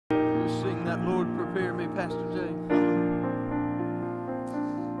sing that, Lord, prepare me, Pastor Jay.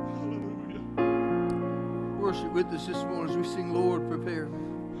 Hallelujah. Worship with us this morning as we sing, Lord, prepare me.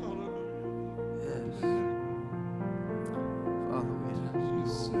 Hallelujah. Yes. Father, we love you.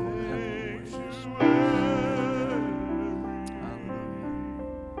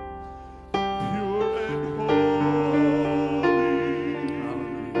 Pure and holy,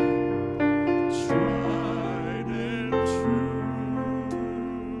 tried and true,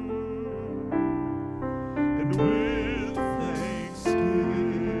 and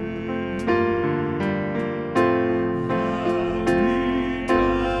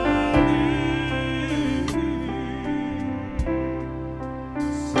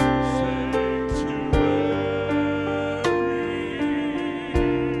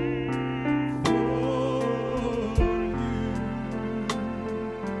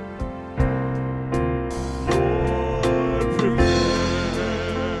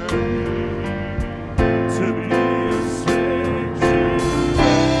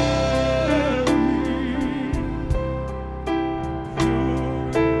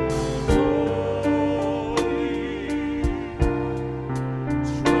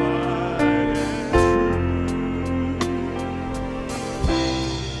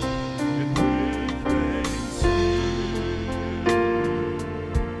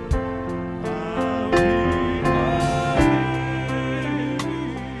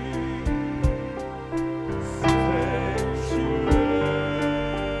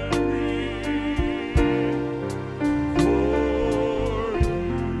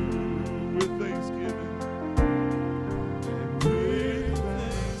with thanksgiving, I'll be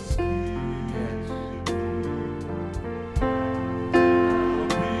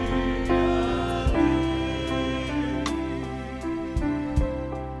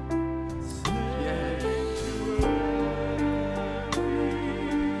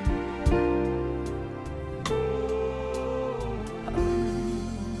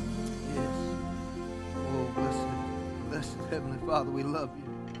Father, we love you.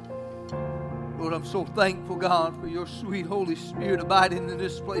 Lord, I'm so thankful, God, for your sweet Holy Spirit abiding in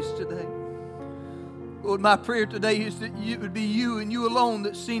this place today. Lord, my prayer today is that it would be you and you alone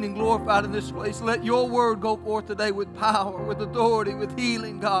that's seen and glorified in this place. Let your word go forth today with power, with authority, with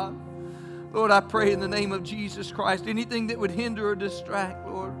healing, God. Lord, I pray in the name of Jesus Christ, anything that would hinder or distract,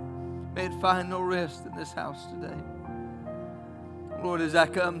 Lord, may it find no rest in this house today. Lord, as I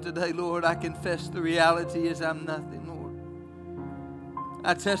come today, Lord, I confess the reality is I'm nothing, Lord.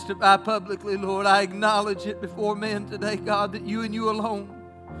 I testify publicly, Lord, I acknowledge it before men today, God, that you and you alone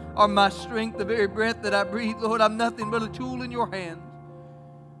are my strength, the very breath that I breathe. Lord, I'm nothing but a tool in your hands.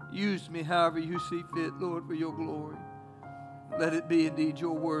 Use me however you see fit, Lord, for your glory. Let it be indeed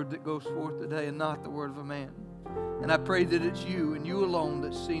your word that goes forth today and not the word of a man. And I pray that it's you and you alone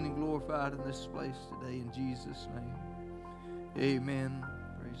that's seen and glorified in this place today, in Jesus' name. Amen.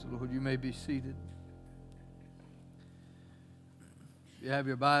 Praise the Lord. You may be seated. If you have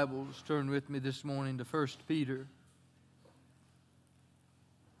your Bibles, turn with me this morning to 1 Peter.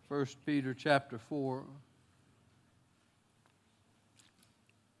 1 Peter chapter 4.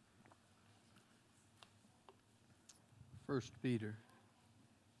 First Peter.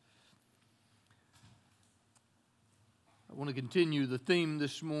 I want to continue the theme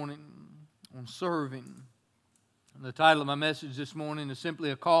this morning on serving. And the title of my message this morning is simply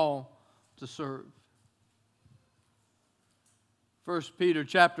a call to serve. 1 Peter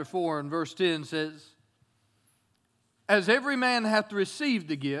chapter 4 and verse 10 says, "As every man hath received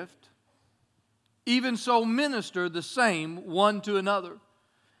the gift, even so minister the same one to another,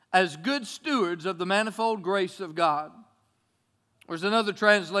 as good stewards of the manifold grace of God." Or as another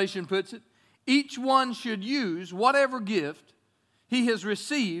translation puts it, each one should use whatever gift he has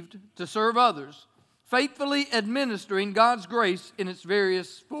received to serve others, faithfully administering God's grace in its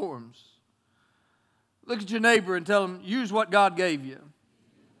various forms. Look at your neighbor and tell him, use what God gave you.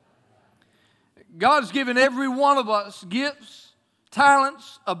 God's given every one of us gifts,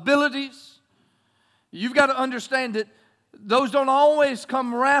 talents, abilities. You've got to understand that those don't always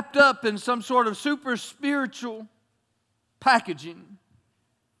come wrapped up in some sort of super spiritual packaging.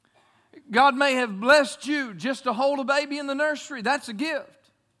 God may have blessed you just to hold a baby in the nursery. That's a gift.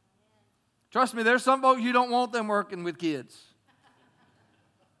 Trust me, there's some folks you don't want them working with kids.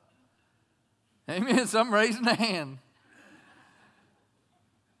 Amen. Some raising a hand.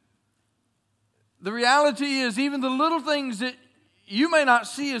 The reality is even the little things that you may not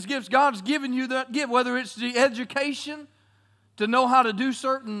see as gifts, God's given you that gift, whether it's the education to know how to do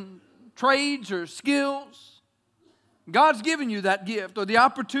certain trades or skills. God's given you that gift or the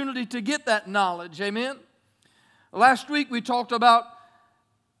opportunity to get that knowledge. Amen. Last week we talked about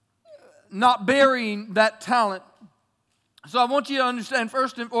not burying that talent. So I want you to understand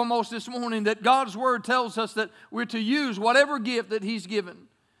first and foremost this morning that God's Word tells us that we're to use whatever gift that He's given.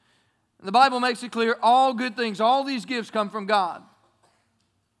 And the Bible makes it clear all good things, all these gifts come from God.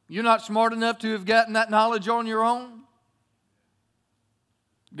 You're not smart enough to have gotten that knowledge on your own.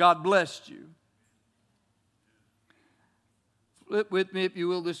 God blessed you. Flip with me, if you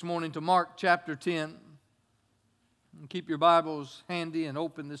will, this morning to Mark chapter 10. And keep your Bibles handy and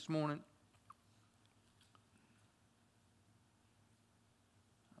open this morning.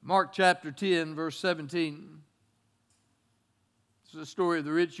 Mark chapter 10, verse 17. This is a story of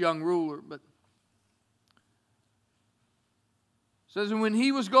the rich young ruler, but it says, and when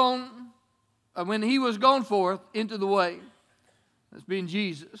he was gone forth into the way, that's being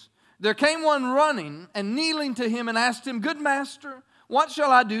Jesus, there came one running and kneeling to him and asked him, good master, what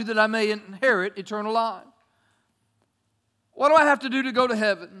shall I do that I may inherit eternal life? What do I have to do to go to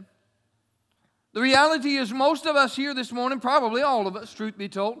heaven? The reality is most of us here this morning, probably all of us, truth be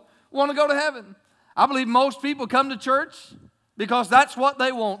told, want to go to heaven. I believe most people come to church because that's what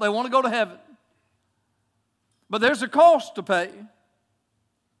they want. They want to go to heaven. But there's a cost to pay.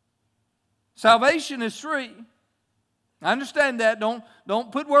 Salvation is free. I understand that.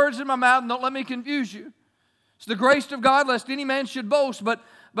 Don't put words in my mouth and don't let me confuse you. It's the grace of God lest any man should boast. But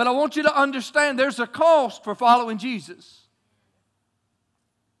I want you to understand there's a cost for following Jesus.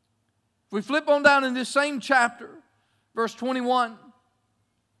 If we flip on down in this same chapter, verse 21.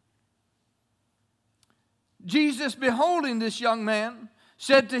 Jesus, beholding this young man,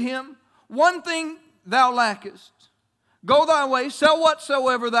 said to him, one thing thou lackest. Go thy way, sell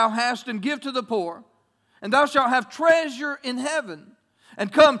whatsoever thou hast, and give to the poor, and thou shalt have treasure in heaven.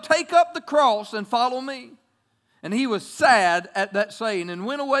 And come, take up the cross, and follow me. And he was sad at that saying, and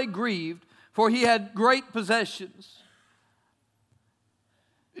went away grieved, for he had great possessions.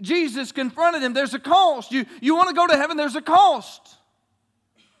 Jesus confronted him. There's a cost. You want to go to heaven, there's a cost.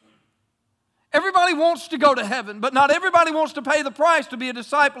 Everybody wants to go to heaven, but not everybody wants to pay the price to be a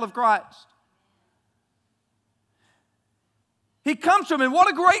disciple of Christ. He comes to him, and what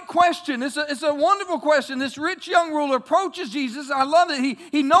a great question. It's a wonderful question. This rich young ruler approaches Jesus. I love it.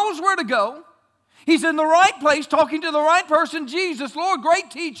 He knows where to go. He's in the right place, talking to the right person. Jesus, Lord, great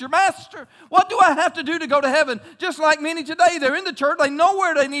teacher, master, what do I have to do to go to heaven? Just like many today, they're in the church. They know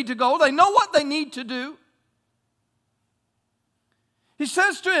where they need to go. They know what they need to do. He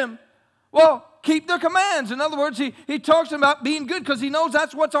says to him, well, keep their commands. In other words, he talks about being good because he knows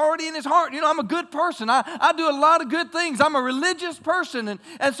that's what's already in his heart. You know, I'm a good person. I do a lot of good things. I'm a religious person.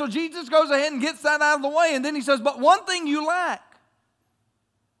 And so Jesus goes ahead and gets that out of the way. And then he says, but one thing you lack.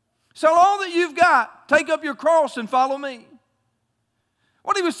 Sell all that you've got. Take up your cross and follow me.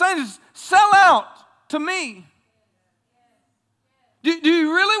 What he was saying is, sell out to me. Do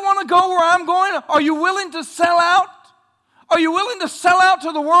you really want to go where I'm going? Are you willing to sell out? Are you willing to sell out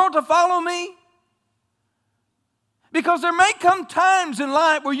to the world to follow me? Because there may come times in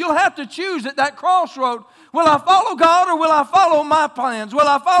life where you'll have to choose at that crossroad. Will I follow God or will I follow my plans? Will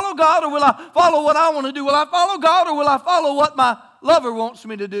I follow God or will I follow what I want to do? Will I follow God or will I follow what my lover wants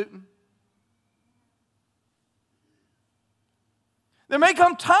me to do? There may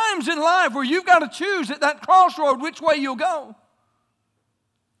come times in life where you've got to choose at that crossroad which way you'll go.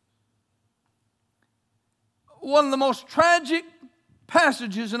 One of the most tragic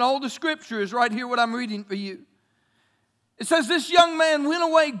passages in all the Scripture is right here what I'm reading for you. It says this young man went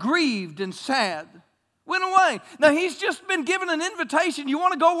away grieved and sad. Went away. Now he's just been given an invitation. You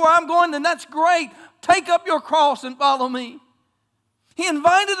want to go where I'm going? Then that's great. Take up your cross and follow me. He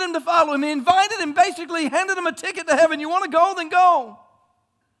invited him to follow him. He invited him, basically handed him a ticket to heaven. You want to go? Then go.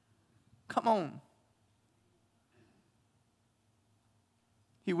 Come on.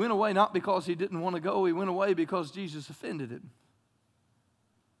 He went away not because he didn't want to go. He went away because Jesus offended him.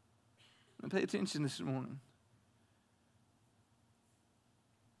 Now pay attention this morning.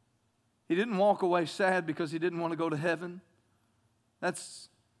 He didn't walk away sad because he didn't want to go to heaven. That's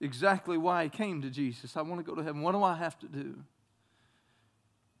exactly why he came to Jesus. I want to go to heaven. What do I have to do?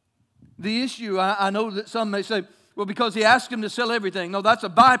 The issue, I know that some may say, well, because he asked him to sell everything. No, that's a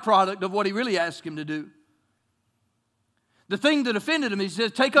byproduct of what he really asked him to do. The thing that offended him, he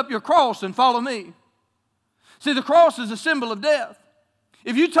says, take up your cross and follow me. See, the cross is a symbol of death.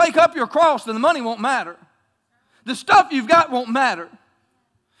 If you take up your cross, then the money won't matter. The stuff you've got won't matter.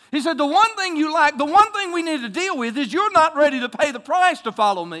 He said, the one thing you lack, the one thing we need to deal with is you're not ready to pay the price to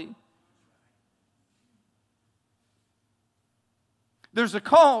follow me. There's a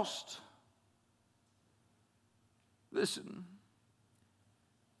cost. Listen.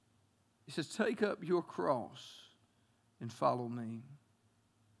 He says, take up your cross and follow me.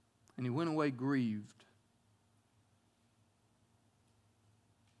 and he went away grieved.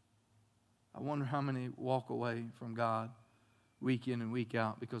 I wonder how many walk away from God week in and week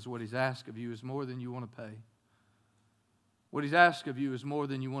out because what He's asked of you is more than you want to pay. What He's asked of you is more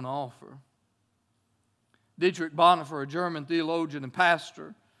than you want to offer. Dietrich Bonhoeffer, a German theologian and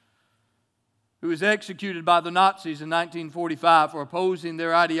pastor, who was executed by the Nazis in 1945 for opposing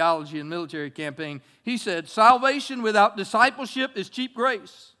their ideology and military campaign, he said, "Salvation without discipleship is cheap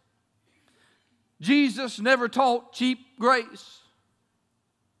grace. Jesus never taught cheap grace.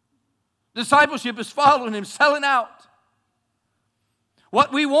 Discipleship is following Him, selling out.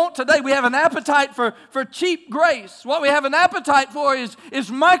 What we want today, we have an appetite for cheap grace. What we have an appetite for is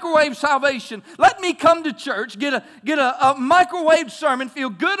microwave salvation. Let me come to church, get a microwave sermon, feel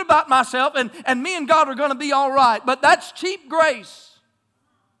good about myself, and me and God are going to be all right. But that's cheap grace.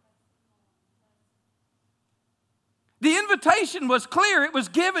 The invitation was clear. It was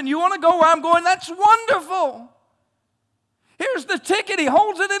given. You want to go where I'm going? That's wonderful. Here's the ticket. He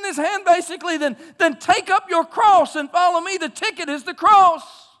holds it in his hand basically. Then take up your cross and follow me. The ticket is the cross.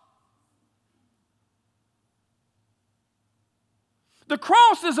 The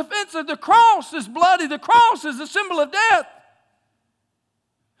cross is offensive. The cross is bloody. The cross is a symbol of death.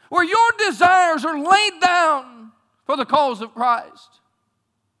 Where your desires are laid down for the cause of Christ.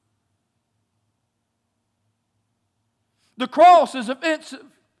 The cross is offensive.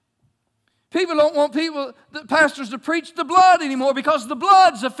 People don't want the pastors to preach the blood anymore because the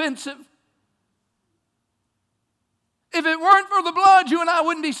blood's offensive. If it weren't for the blood, you and I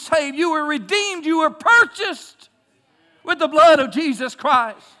wouldn't be saved. You were redeemed. You were purchased with the blood of Jesus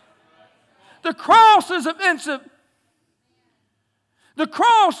Christ. The cross is offensive. The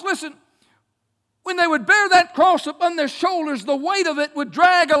cross, listen, when they would bear that cross upon their shoulders, the weight of it would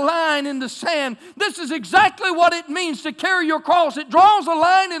drag a line in the sand. This is exactly what it means to carry your cross. It draws a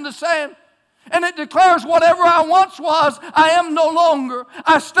line in the sand. And it declares whatever I once was, I am no longer.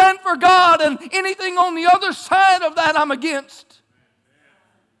 I stand for God, and anything on the other side of that I'm against.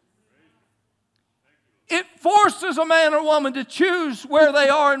 It forces a man or woman to choose where they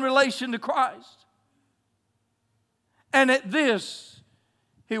are in relation to Christ. And at this,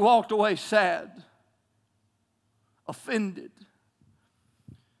 he walked away sad, offended.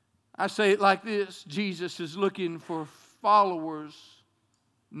 I say it like this: Jesus is looking for followers,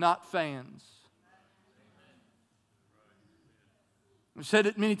 not fans. I've said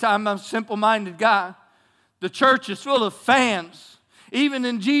it many times, I'm a simple-minded guy. The church is full of fans. Even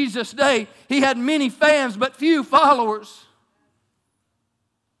in Jesus' day, He had many fans but few followers.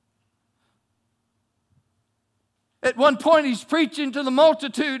 At one point, He's preaching to the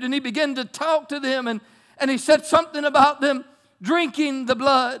multitude, and He began to talk to them, and He said something about them drinking the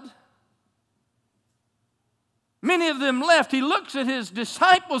blood. Many of them left. He looks at His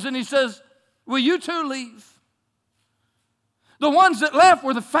disciples, and He says, "Will you too leave?" The ones that left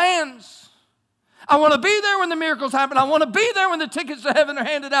were the fans. I want to be there when the miracles happen. I want to be there when the tickets to heaven are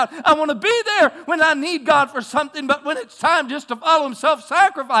handed out. I want to be there when I need God for something. But when it's time just to follow Him,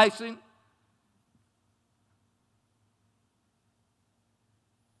 self-sacrificing,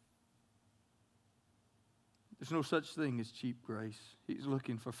 there's no such thing as cheap grace. He's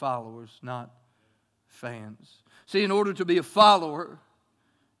looking for followers, not fans. See, in order to be a follower,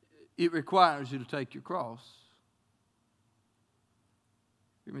 it requires you to take your cross.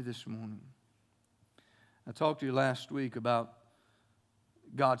 Hear me this morning. I talked to you last week about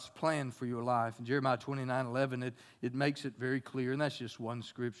God's plan for your life. In Jeremiah 29:11, it makes it very clear. And that's just one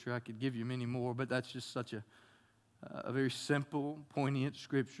scripture. I could give you many more, but that's just such a very simple, poignant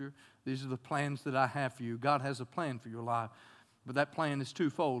scripture. These are the plans that I have for you. God has a plan for your life. But that plan is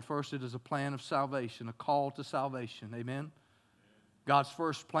twofold. First, it is a plan of salvation, a call to salvation. Amen? God's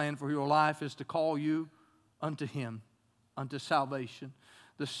first plan for your life is to call you unto Him, unto salvation.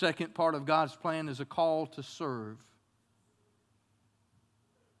 The second part of God's plan is a call to serve.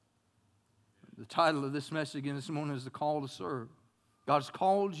 The title of this message again this morning is the call to serve. God's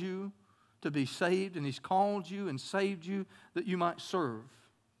called you to be saved, and He's called you and saved you that you might serve.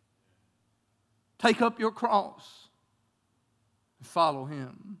 Take up your cross and follow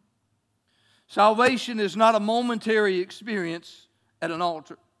Him. Salvation is not a momentary experience at an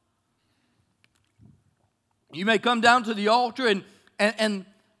altar. You may come down to the altar and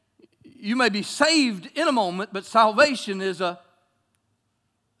you may be saved in a moment, but salvation is a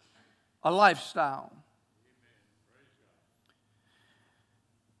lifestyle.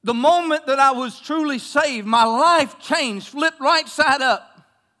 The moment that I was truly saved, my life changed, flipped right side up.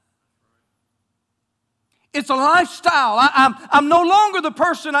 It's a lifestyle. I'm no longer the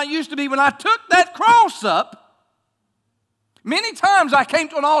person I used to be. When I took that cross up, Many times I came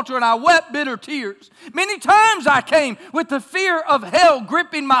to an altar and I wept bitter tears. Many times I came with the fear of hell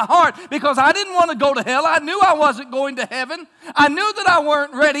gripping my heart because I didn't want to go to hell. I knew I wasn't going to heaven. I knew that I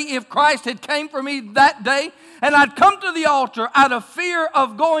weren't ready if Christ had came for me that day. And I'd come to the altar out of fear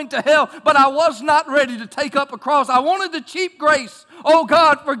of going to hell, but I was not ready to take up a cross. I wanted the cheap grace. Oh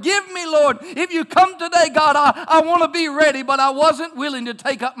God, forgive me, Lord. If you come today, God, I want to be ready, but I wasn't willing to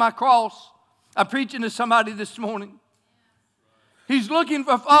take up my cross. I'm preaching to somebody this morning. He's looking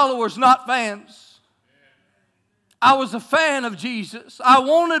for followers, not fans. I was a fan of Jesus. I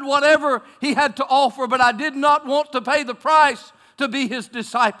wanted whatever he had to offer, but I did not want to pay the price to be his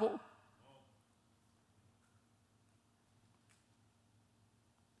disciple.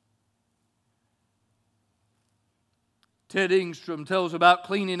 Ted Engstrom tells about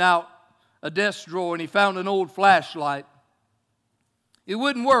cleaning out a desk drawer and he found an old flashlight. It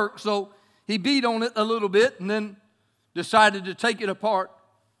wouldn't work, so he beat on it a little bit and then decided to take it apart.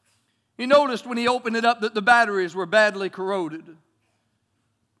 He noticed when he opened it up that the batteries were badly corroded.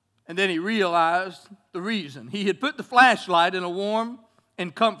 And then he realized the reason. He had put the flashlight in a warm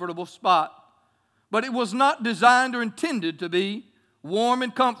and comfortable spot. But it was not designed or intended to be warm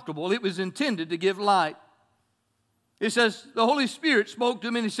and comfortable. It was intended to give light. It says the Holy Spirit spoke to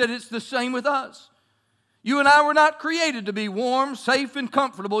him and he said it's the same with us. You and I were not created to be warm, safe, and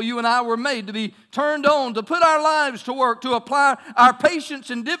comfortable. You and I were made to be turned on, to put our lives to work, to apply our patience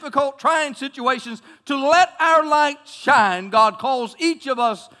in difficult, trying situations, to let our light shine. God calls each of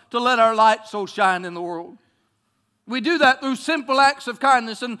us to let our light so shine in the world. We do that through simple acts of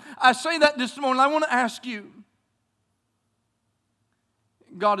kindness. And I say that this morning. I want to ask you,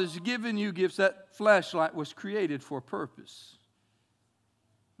 God has given you gifts. That flashlight was created for a purpose.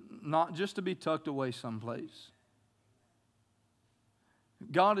 Not just to be tucked away someplace.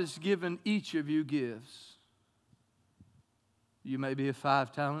 God has given each of you gifts. You may be a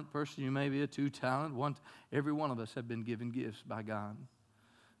 5-talent person. You may be a 2-talent. One. Every one of us have been given gifts by God.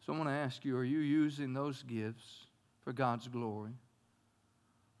 So I want to ask you, are you using those gifts for God's glory?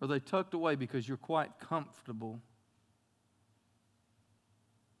 Are they tucked away because you're quite comfortable?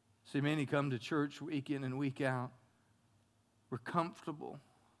 See, many come to church week in and week out. We're comfortable.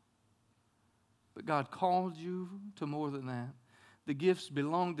 But God called you to more than that. The gifts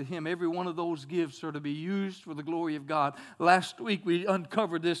belong to Him. Every one of those gifts are to be used for the glory of God. Last week we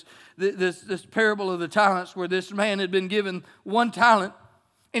uncovered this parable of the talents where this man had been given 1 talent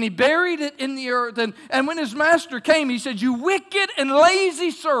and he buried it in the earth. And when his master came, he said, "You wicked and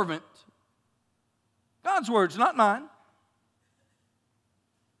lazy servant." God's words, not mine.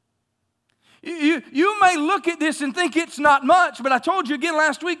 You may look at this and think it's not much, but I told you again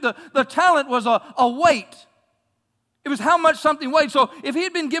last week the talent was a weight. It was how much something weighed. So if he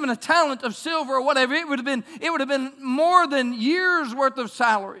had been given a talent of silver or whatever, it would have been more than years' worth of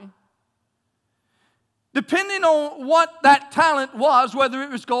salary. Depending on what that talent was, whether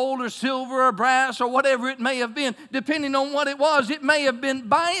it was gold or silver or brass or whatever it may have been, depending on what it was, it may have been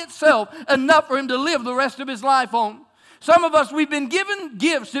by itself enough for him to live the rest of his life on. Some of us, we've been given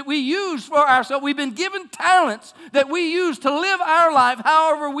gifts that we use for ourselves. We've been given talents that we use to live our life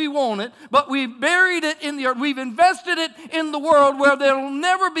however we want it, but we've buried it in the earth. We've invested it in the world where there will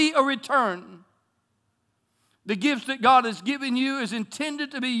never be a return. The gifts that God has given you is intended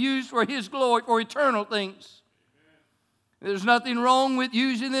to be used for His glory, for eternal things. There's nothing wrong with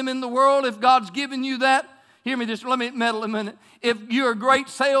using them in the world. If God's given you that, hear me this, let me meddle a minute. If you're a great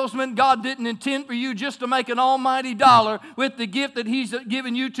salesman, God didn't intend for you just to make an almighty dollar with the gift that He's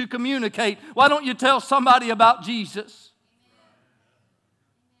given you to communicate. Why don't you tell somebody about Jesus?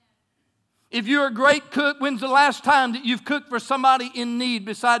 If you're a great cook, when's the last time that you've cooked for somebody in need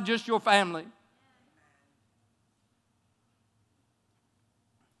besides just your family?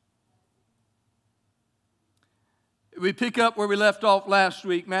 We pick up where we left off last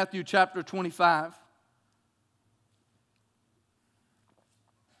week, Matthew chapter 25.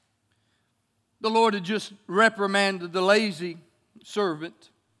 The Lord had just reprimanded the lazy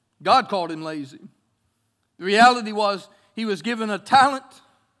servant. God called him lazy. The reality was he was given a talent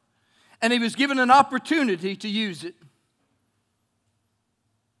and he was given an opportunity to use it.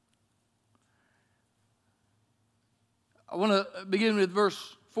 I want to begin with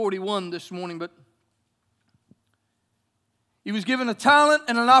verse 41 this morning, but he was given a talent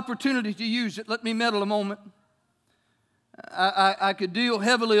and an opportunity to use it. Let me meddle a moment. I could deal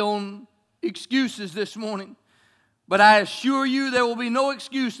heavily on excuses this morning, but I assure you there will be no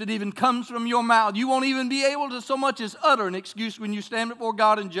excuse that even comes from your mouth. You won't even be able to so much as utter an excuse when you stand before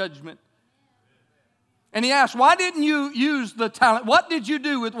God in judgment. And he asked, why didn't you use the talent? What did you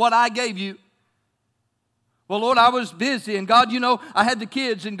do with what I gave you? Well, Lord, I was busy, and God, I had the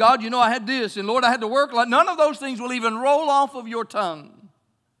kids, and God, I had this, and Lord, I had to work. None of those things will even roll off of your tongue.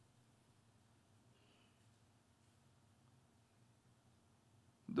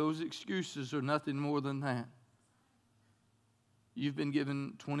 Those excuses are nothing more than that. You've been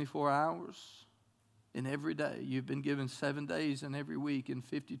given 24 hours in every day. You've been given 7 days in every week and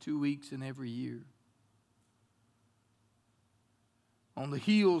 52 weeks in every year. On the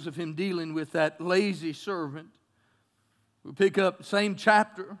heels of him dealing with that lazy servant, we pick up the same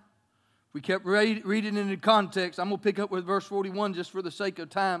chapter. We kept reading in the context. I'm going to pick up with verse 41 just for the sake of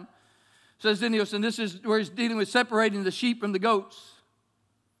time. It says, and this is where he's dealing with separating the sheep from the goats.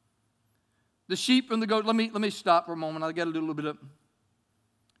 The sheep from the goats. Let me stop for a moment. I got to do a little bit of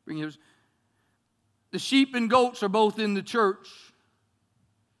bring yours. The sheep and goats are both in the church.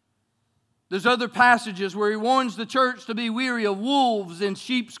 There's other passages where he warns the church to be weary of wolves in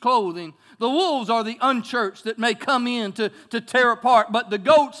sheep's clothing. The wolves are the unchurched that may come in to tear apart, but the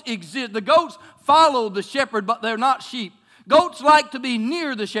goats exist. The goats follow the shepherd, but they're not sheep. Goats like to be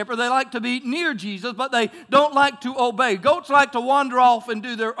near the shepherd. They like to be near Jesus, but they don't like to obey. Goats like to wander off and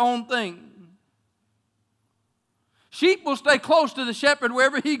do their own thing. Sheep will stay close to the shepherd.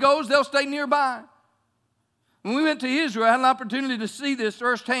 Wherever he goes, they'll stay nearby. When we went to Israel, I had an opportunity to see this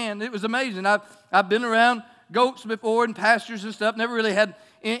firsthand. It was amazing. I've been around goats before and pastures and stuff. Never really had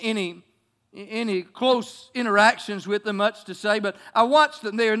any close interactions with them, much to say. But I watched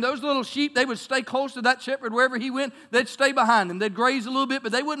them there. And those little sheep, they would stay close to that shepherd. Wherever he went, they'd stay behind him. They'd graze a little bit,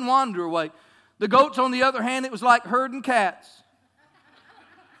 but they wouldn't wander away. The goats, on the other hand, it was like herding cats.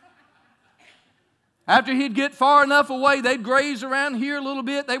 After he'd get far enough away, they'd graze around here a little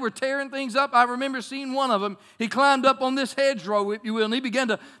bit. They were tearing things up. I remember seeing one of them. He climbed up on this hedgerow, if you will, and he began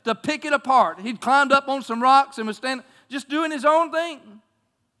to pick it apart. He'd climbed up on some rocks and was standing, just doing his own thing.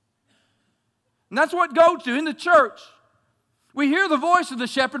 And that's what goats do in the church. We hear the voice of the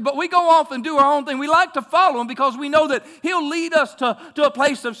shepherd, but we go off and do our own thing. We like to follow him because we know that he'll lead us to a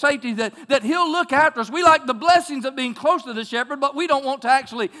place of safety, that he'll look after us. We like the blessings of being close to the shepherd, but we don't want to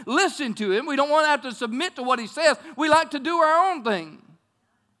actually listen to him. We don't want to have to submit to what he says. We like to do our own thing.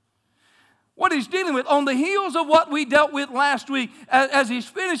 What he's dealing with, on the heels of what we dealt with last week, as he's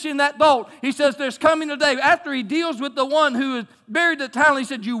finishing that thought, he says there's coming a day. After he deals with the one who had buried the talent, he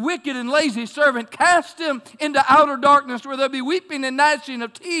said, you wicked and lazy servant, cast him into outer darkness where there'll be weeping and gnashing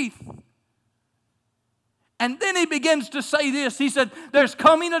of teeth. And then he begins to say this. He said, there's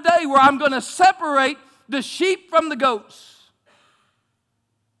coming a day where I'm going to separate the sheep from the goats.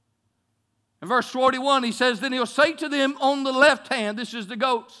 In verse 41, he says, then he'll say to them on the left hand, this is the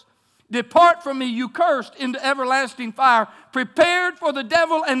goats, depart from me, you cursed, into everlasting fire, prepared for the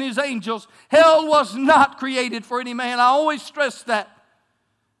devil and his angels. Hell was not created for any man. I always stress that.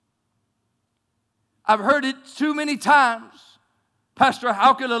 I've heard it too many times. Pastor,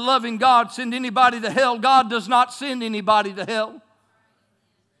 how could a loving God send anybody to hell? God does not send anybody to hell.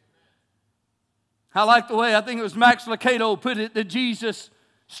 I like the way, I think it was Max Lucado put it, that Jesus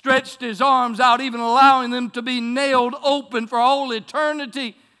stretched his arms out, even allowing them to be nailed open for all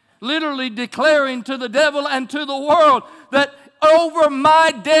eternity, literally declaring to the devil and to the world that over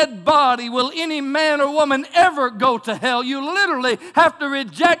my dead body will any man or woman ever go to hell. You literally have to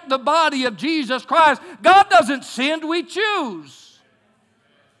reject the body of Jesus Christ. God doesn't send, we choose.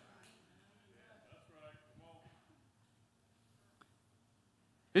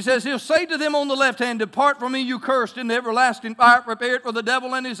 He says, he'll say to them on the left hand, depart from me, you cursed, into everlasting fire, prepared for the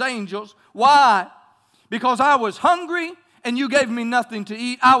devil and his angels. Why? Because I was hungry, and you gave me nothing to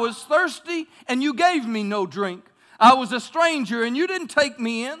eat. I was thirsty, and you gave me no drink. I was a stranger, and you didn't take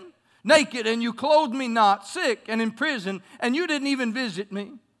me in. Naked, and you clothed me not. Sick, and in prison, and you didn't even visit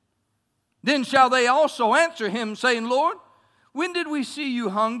me. Then shall they also answer him, saying, Lord, when did we see you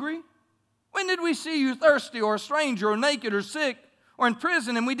hungry? When did we see you thirsty, or a stranger, or naked, or sick, or in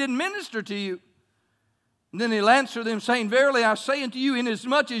prison, and we didn't minister to you? And then he'll answer them, saying, verily I say unto you,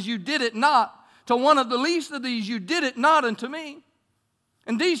 inasmuch as you did it not to one of the least of these, you did it not unto me.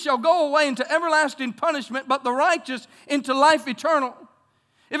 And these shall go away into everlasting punishment, but the righteous into life eternal.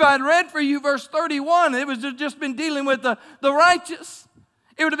 If I had read for you verse 31, it would have just been dealing with the righteous.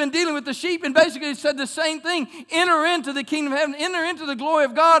 It would have been dealing with the sheep, and basically it said the same thing. Enter into the kingdom of heaven, enter into the glory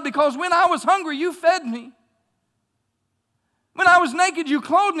of God, because when I was hungry, you fed me. When I was naked, you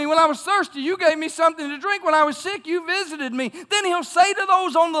clothed me. When I was thirsty, you gave me something to drink. When I was sick, you visited me. Then he'll say to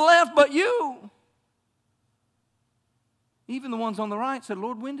those on the left, but you. Even the ones on the right said,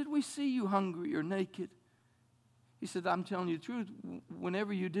 Lord, when did we see you hungry or naked? He said, I'm telling you the truth.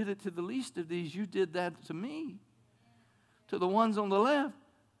 Whenever you did it to the least of these, you did that to me. To the ones on the left.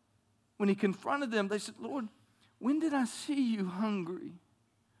 When he confronted them, they said, Lord, when did I see you hungry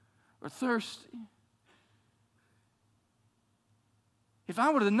or thirsty? If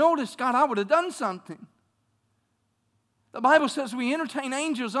I would have noticed, God, I would have done something. The Bible says we entertain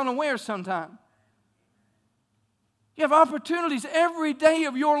angels unaware sometimes. You have opportunities every day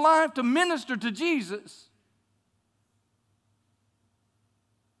of your life to minister to Jesus.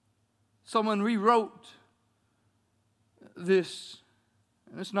 Someone rewrote this,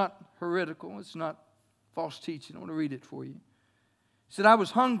 and it's not heretical, it's not false teaching. I want to read it for you. He said, I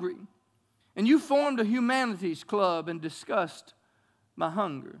was hungry, and you formed a humanities club and discussed my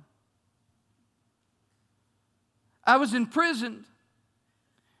hunger. I was imprisoned,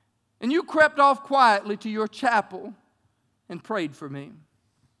 and you crept off quietly to your chapel and prayed for me.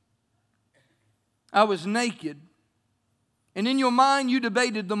 I was naked, and in your mind you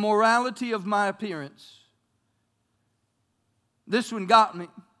debated the morality of my appearance. This one got me.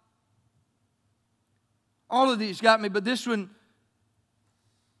 All of these got me, but this one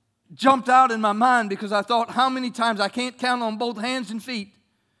jumped out in my mind because I thought, how many times I can't count on both hands and feet.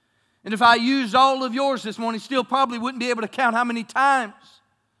 And if I used all of yours this morning, still probably wouldn't be able to count how many times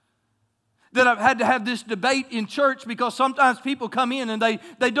that I've had to have this debate in church, because sometimes people come in and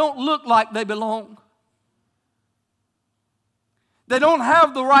they don't look like they belong. They don't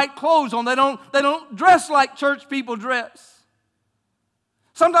have the right clothes on. They don't dress like church people dress.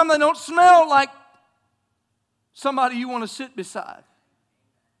 Sometimes they don't smell like somebody you want to sit beside.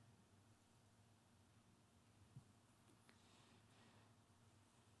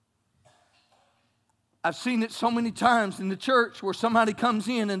 I've seen it so many times in the church where somebody comes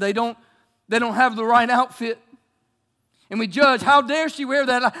in and they don't have the right outfit. And we judge, how dare she wear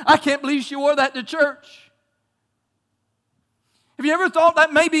that? I can't believe she wore that to church. Have you ever thought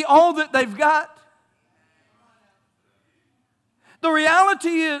that may be all that they've got? The reality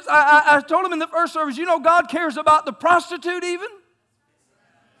is, I told him in the first service, you know, God cares about the prostitute even.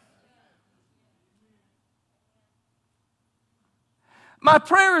 My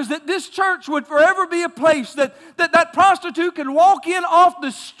prayer is that this church would forever be a place that prostitute could walk in off the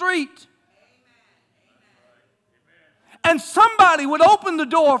street. And somebody would open the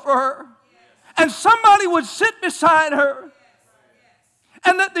door for her. And somebody would sit beside her.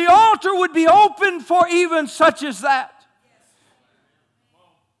 And that the altar would be open for even such as that.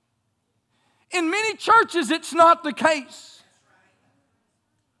 In many churches, it's not the case.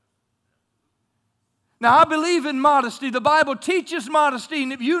 Now, I believe in modesty. The Bible teaches modesty.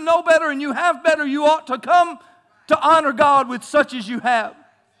 And if you know better and you have better, you ought to come to honor God with such as you have.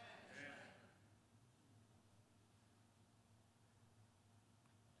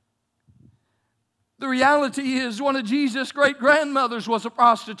 The reality is, one of Jesus' great-grandmothers was a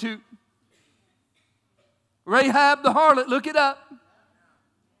prostitute. Rahab the harlot, look it up.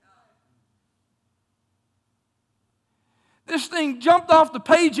 This thing jumped off the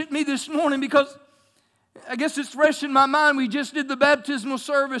page at me this morning because I guess it's fresh in my mind. We just did the baptismal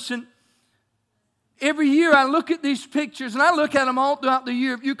service, and every year I look at these pictures, and I look at them all throughout the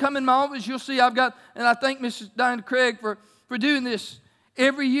year. If you come in my office, you'll see I've got, and I thank Mrs. Diane Craig for doing this.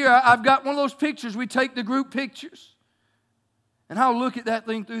 Every year I've got one of those pictures. We take the group pictures, and I'll look at that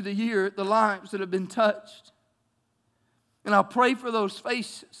thing through the year, at the lives that have been touched. And I'll pray for those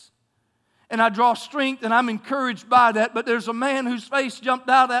faces. And I draw strength, and I'm encouraged by that. But there's a man whose face jumped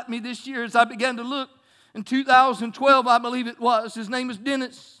out at me this year as I began to look. In 2012, I believe it was. His name is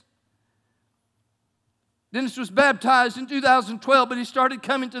Dennis. Dennis was baptized in 2012, but he started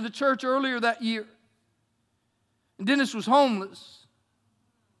coming to the church earlier that year. And Dennis was homeless.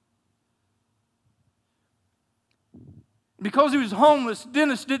 Because he was homeless,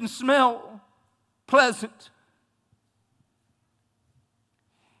 Dennis didn't smell pleasant.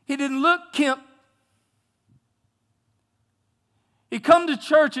 He didn't look kempt. He'd come to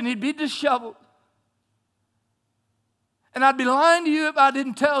church and he'd be disheveled. And I'd be lying to you if I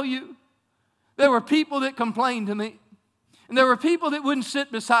didn't tell you there were people that complained to me. And there were people that wouldn't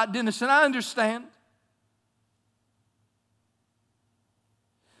sit beside Dennis, and I understand.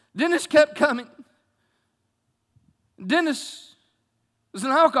 Dennis kept coming. Dennis was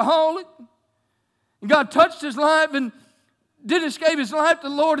an alcoholic. And God touched his life, and Dennis gave his life to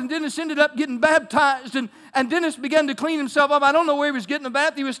the Lord, and Dennis ended up getting baptized, and Dennis began to clean himself up. I don't know where he was getting a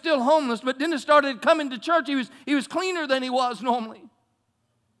bath. He was still homeless, but Dennis started coming to church. He was cleaner than he was normally.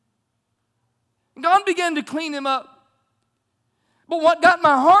 And God began to clean him up. But what got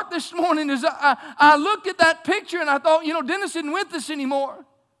my heart this morning is I looked at that picture and I thought, you know, Dennis isn't with us anymore.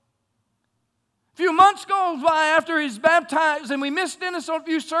 A few months goes by after he's baptized, and we missed Dennis on a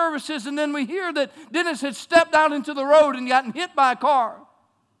few services, and then we hear that Dennis had stepped out into the road and gotten hit by a car.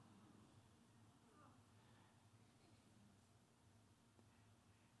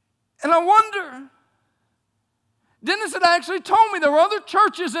 And I wonder, Dennis had actually told me there were other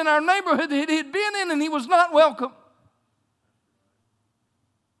churches in our neighborhood that he had been in and he was not welcome.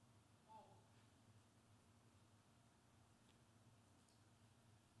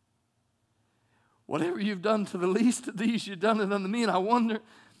 Whatever you've done to the least of these, you've done it unto me. And I wonder,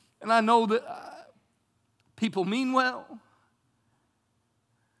 and I know that people mean well.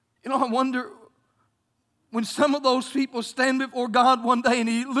 You know, I wonder when some of those people stand before God one day and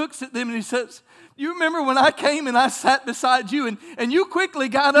he looks at them and he says, you remember when I came and I sat beside you and you quickly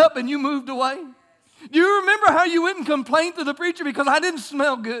got up and you moved away? Do you remember how you went and complained to the preacher because I didn't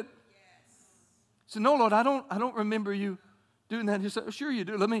smell good? He said, no, Lord, I don't remember you doing that. He said, oh, sure you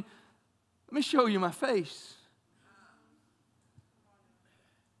do. Let me show you my face.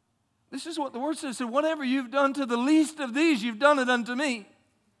 This is what the word says. So whatever you've done to the least of these, you've done it unto me.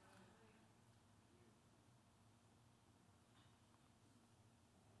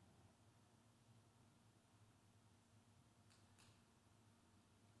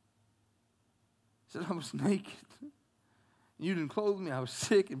 He said, I was naked. You didn't clothe me. I was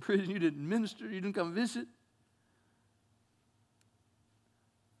sick in prison. You didn't minister. You didn't come visit.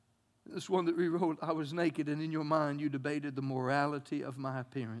 This one that rewrote, I was naked, and in your mind you debated the morality of my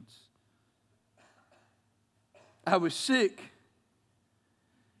appearance. I was sick,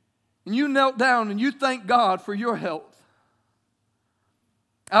 and you knelt down and you thanked God for your health.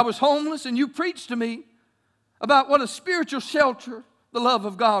 I was homeless, and you preached to me about what a spiritual shelter the love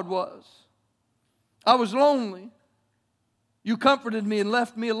of God was. I was lonely. You comforted me and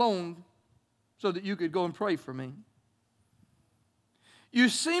left me alone so that you could go and pray for me. You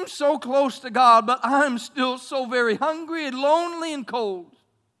seem so close to God, but I'm still so very hungry and lonely and cold.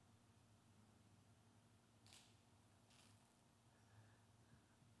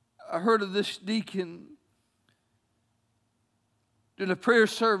 I heard of this deacon during a prayer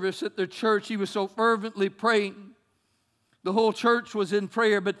service at their church. He was so fervently praying. The whole church was in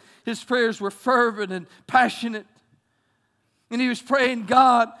prayer, but his prayers were fervent and passionate. And he was praying,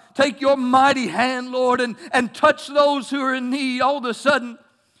 God, take your mighty hand, Lord, and touch those who are in need. All of a sudden,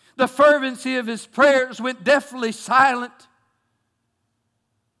 the fervency of his prayers went deathly silent.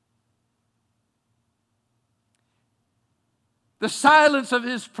 The silence of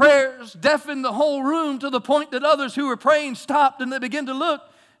his prayers deafened the whole room to the point that others who were praying stopped and they began to look.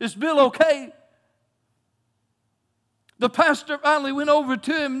 Is Bill okay? The pastor finally went over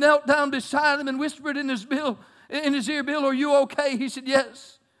to him, knelt down beside him and whispered in his ear, Bill, are you okay? He said,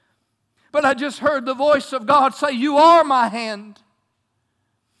 yes. But I just heard the voice of God say, you are my hand.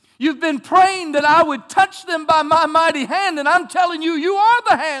 You've been praying that I would touch them by my mighty hand, and I'm telling you, you are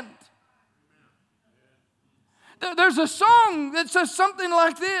the hand. There's a song that says something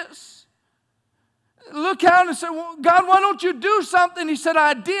like this. Look out and say, well, God, why don't you do something? He said,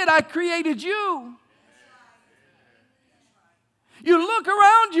 I did. I created you. You look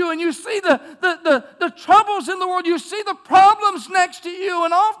around you and you see the troubles in the world. You see the problems next to you.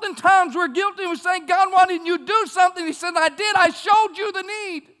 And oftentimes we're guilty. We're saying, God, why didn't you do something? He said, I did. I showed you the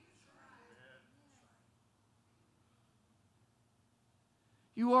need.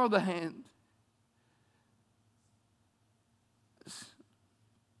 You are the hand.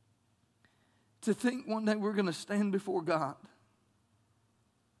 To think one day we're going to stand before God.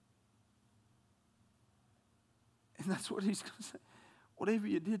 And that's what he's going to say. Whatever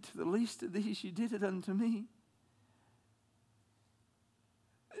you did to the least of these, you did it unto me.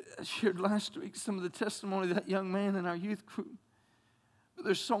 I shared last week some of the testimony of that young man in our youth group. But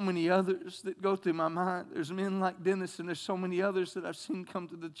there's so many others that go through my mind. There's men like Dennis, and there's so many others that I've seen come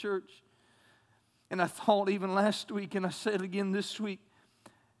to the church. And I thought even last week, and I said again this week,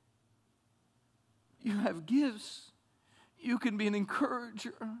 you have gifts. You can be an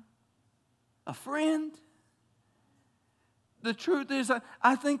encourager, a friend. The truth is,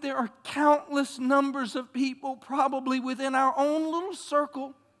 I think there are countless numbers of people probably within our own little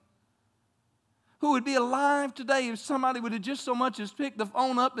circle who would be alive today if somebody would have just so much as picked the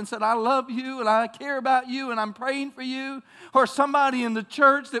phone up and said, I love you and I care about you and I'm praying for you. Or somebody in the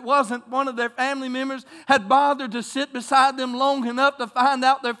church that wasn't one of their family members had bothered to sit beside them long enough to find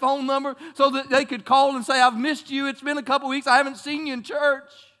out their phone number so that they could call and say, I've missed you. It's been a couple weeks. I haven't seen you in church.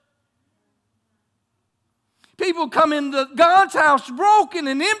 People come into God's house broken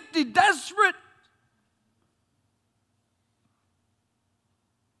and empty, desperate.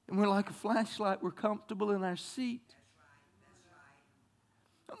 And we're like a flashlight. We're comfortable in our seat.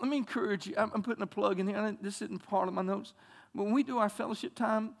 Let me encourage you. I'm putting a plug in here. This isn't part of my notes. When we do our fellowship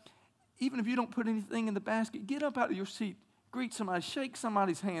time, even if you don't put anything in the basket, get up out of your seat. Greet somebody. Shake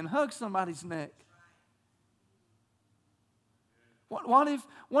somebody's hand. Hug somebody's neck.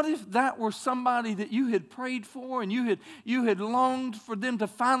 What if that were somebody that you had prayed for and you had longed for them to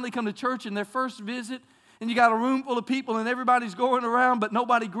finally come to church in their first visit, and you got a room full of people and everybody's going around but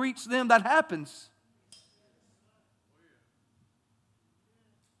nobody greets them? That happens.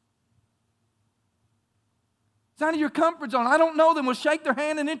 It's out of your comfort zone. I don't know them. Well, shake their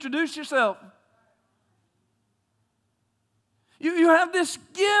hand and introduce yourself. You have this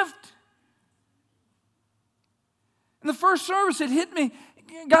gift. In the first service, it hit me.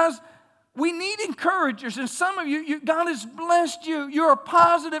 Guys, we need encouragers. And some of you, God has blessed you. You're a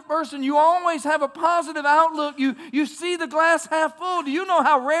positive person. You always have a positive outlook. You see the glass half full. Do you know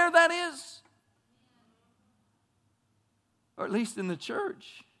how rare that is? Or at least in the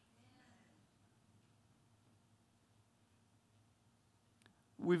church.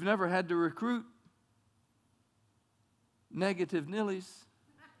 We've never had to recruit negative nillies.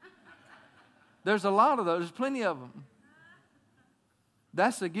 There's a lot of those. There's plenty of them.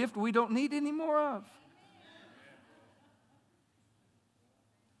 That's a gift we don't need any more of.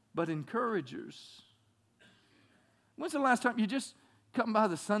 But encouragers. When's the last time you just come by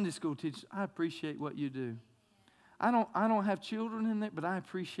the Sunday school teacher? I appreciate what you do. I don't have children in there, but I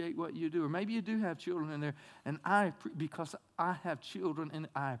appreciate what you do. Or maybe you do have children in there, and because I have children, and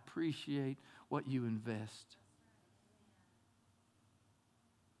I appreciate what you invest.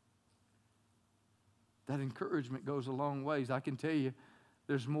 That encouragement goes a long ways. I can tell you,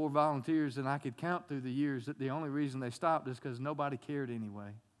 there's more volunteers than I could count through the years that the only reason they stopped is because nobody cared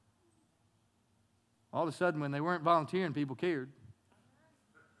anyway. All of a sudden, when they weren't volunteering, people cared.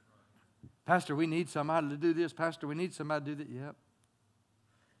 Pastor, we need somebody to do this. Pastor, we need somebody to do that. Yep.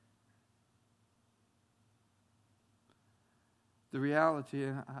 The reality,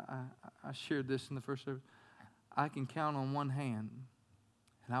 I shared this in the first service, I can count on one hand,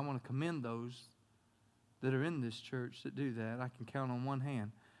 and I want to commend those that are in this church that do that. I can count on one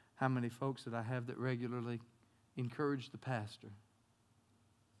hand how many folks that I have that regularly encourage the pastor.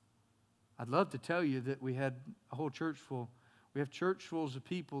 I'd love to tell you that we had a whole church full. We have church fulls of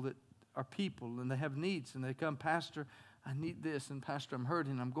people that are people and they have needs and they come, Pastor, I need this, and Pastor, I'm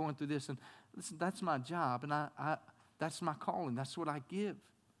hurting, I'm going through this, and listen, that's my job, and I that's my calling. That's what I give.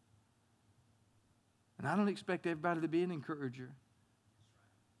 And I don't expect everybody to be an encourager.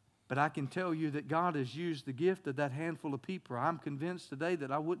 But I can tell you that God has used the gift of that handful of people. I'm convinced today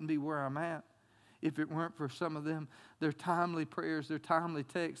that I wouldn't be where I'm at if it weren't for some of them, their timely prayers, their timely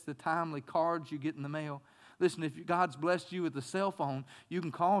texts, the timely cards you get in the mail. Listen, if God's blessed you with a cell phone, you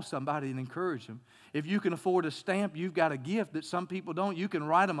can call somebody and encourage them. If you can afford a stamp, you've got a gift that some people don't. You can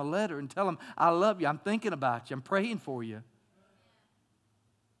write them a letter and tell them, I love you, I'm thinking about you, I'm praying for you.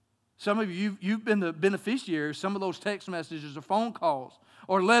 Some of you, you've been the beneficiary of some of those text messages or phone calls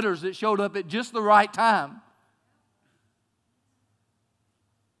or letters that showed up at just the right time.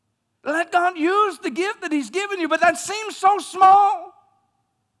 Let God use the gift that He's given you, but that seems so small.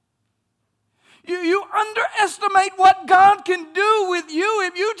 You underestimate what God can do with you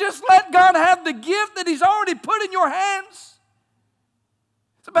if you just let God have the gift that He's already put in your hands.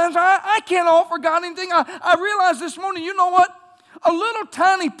 So, Pastor, I can't offer God anything. I realized this morning, you know what? A little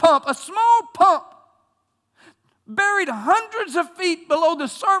tiny pump, a small pump, buried hundreds of feet below the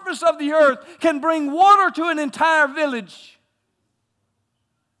surface of the earth, can bring water to an entire village.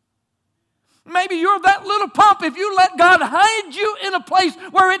 Maybe you're that little pump. If you let God hide you in a place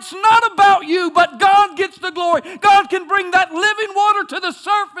where it's not about you, but God gets the glory, God can bring that living water to the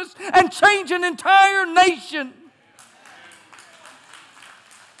surface and change an entire nation.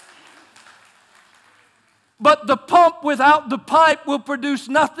 But the pump without the pipe will produce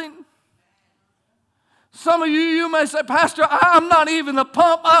nothing. Some of you may say, Pastor, I'm not even the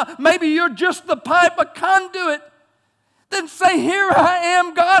pump. Maybe you're just the pipe, a conduit. Then say, here I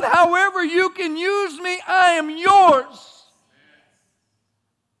am, God. However you can use me, I am yours.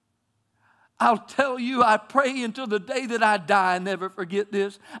 I'll tell you, I pray until the day that I die. Never forget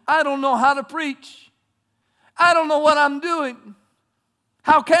this. I don't know how to preach. I don't know what I'm doing.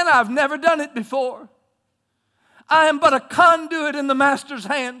 How can I? I've never done it before. I am but a conduit in the Master's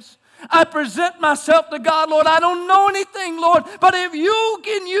hands. I present myself to God, Lord. I don't know anything, Lord, but if you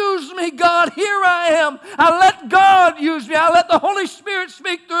can use me, God, here I am. I let God use me. I let the Holy Spirit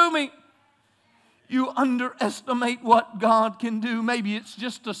speak through me. You underestimate what God can do. Maybe it's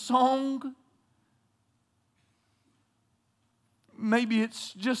just a song. Maybe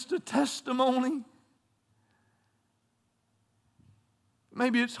it's just a testimony.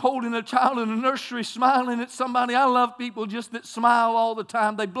 Maybe it's holding a child in a nursery, smiling at somebody. I love people just that smile all the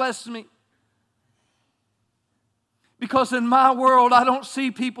time. They bless me. Because in my world, I don't see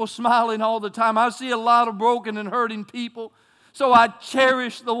people smiling all the time. I see a lot of broken and hurting people. So I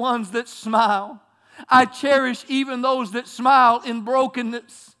cherish the ones that smile. I cherish even those that smile in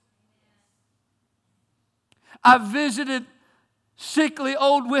brokenness. I've visited sickly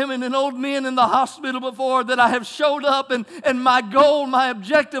old women and old men in the hospital before that I have showed up, and my goal, my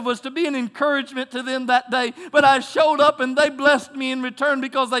objective was to be an encouragement to them that day. But I showed up and they blessed me in return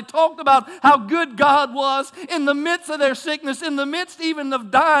because they talked about how good God was in the midst of their sickness, in the midst even of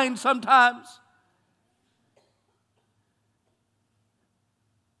dying sometimes.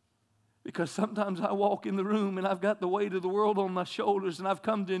 Because sometimes I walk in the room and I've got the weight of the world on my shoulders and I've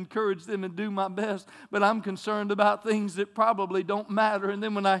come to encourage them and do my best, but I'm concerned about things that probably don't matter. And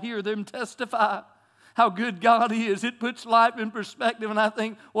then when I hear them testify how good God is, it puts life in perspective, and I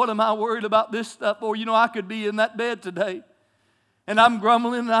think, what am I worried about this stuff for? You know, I could be in that bed today and I'm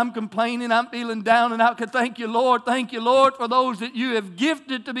grumbling and I'm complaining, I'm feeling down and out. Thank you, Lord, for those that you have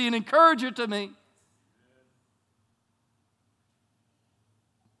gifted to be an encourager to me.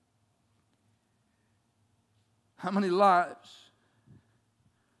 How many lives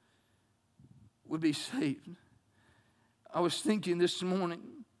would be saved? I was thinking this morning,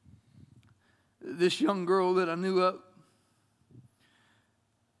 this young girl that I knew of,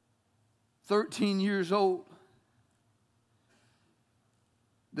 13 years old,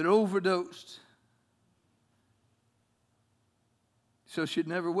 that overdosed so she'd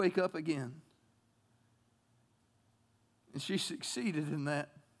never wake up again. And she succeeded in that.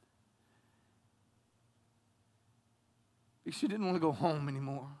 Because she didn't want to go home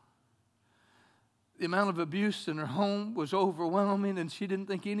anymore. The amount of abuse in her home was overwhelming, and she didn't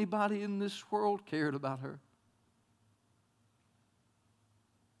think anybody in this world cared about her.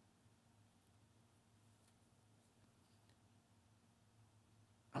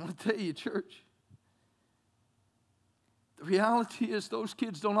 I want to tell you, church, the reality is those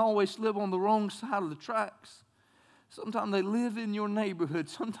kids don't always live on the wrong side of the tracks. Sometimes they live in your neighborhood.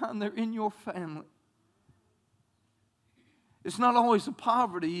 Sometimes they're in your family. It's not always a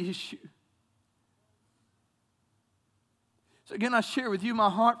poverty issue. So again, I share with you my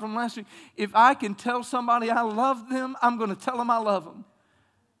heart from last week. If I can tell somebody I love them, I'm going to tell them I love them.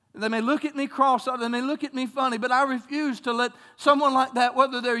 They may look at me cross-eyed, they may look at me funny, but I refuse to let someone like that,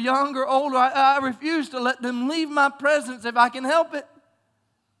 whether they're young or older, I refuse to let them leave my presence if I can help it.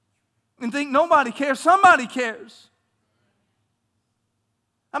 And think nobody cares. Somebody cares.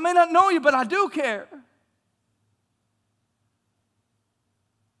 I may not know you, but I do care.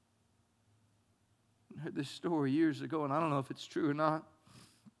 I heard this story years ago, and I don't know if it's true or not.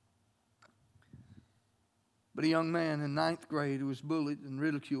 But a young man in 9th grade who was bullied and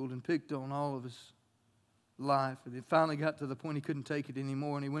ridiculed and picked on all of his life. And it finally got to the point he couldn't take it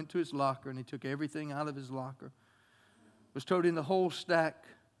anymore, and he went to his locker and he took everything out of his locker. Was toting the whole stack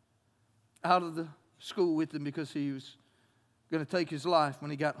out of the school with him because he was going to take his life when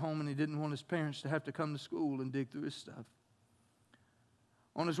he got home, and he didn't want his parents to have to come to school and dig through his stuff.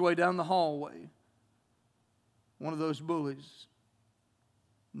 On his way down the hallway, one of those bullies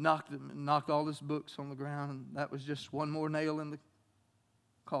knocked him and knocked all his books on the ground, and that was just one more nail in the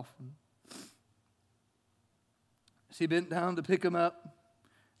coffin. As he bent down to pick him up,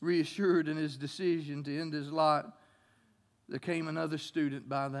 reassured in his decision to end his life, there came another student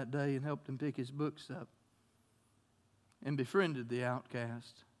by that day and helped him pick his books up and befriended the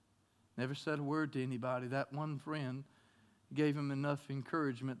outcast. Never said a word to anybody. That one friend gave him enough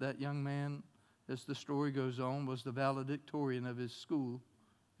encouragement. That young man, as the story goes on, was the valedictorian of his school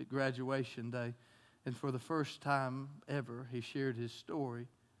at graduation day. And for the first time ever, he shared his story.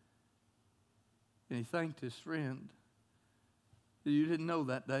 And he thanked his friend. You didn't know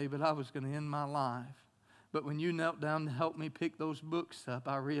that day, but I was going to end my life. But when you knelt down to help me pick those books up,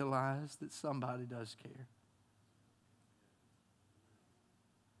 I realized that somebody does care.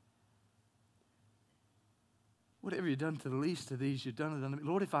 Whatever you've done to the least of these, you've done it unto me.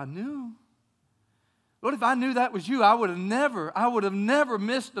 Lord, if I knew that was you, I would have never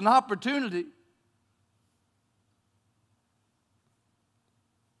missed an opportunity.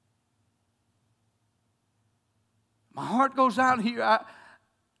 My heart goes out here.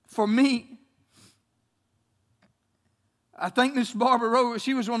 For me, I thank Miss Barbara Rowe.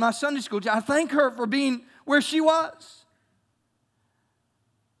 She was one of my Sunday school teachers. I thank her for being where she was,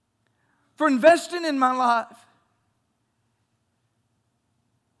 for investing in my life.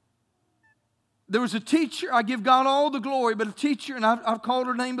 There was a teacher, I give God all the glory, but a teacher, and I've called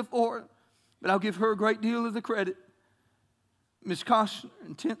her name before, but I'll give her a great deal of the credit. Miss Costner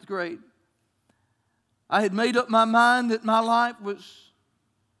in 10th grade. I had made up my mind that my life was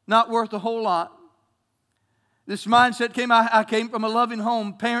not worth a whole lot. This mindset came, I came from a loving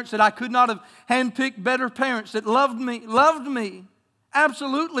home, parents that I could not have handpicked better parents that loved me,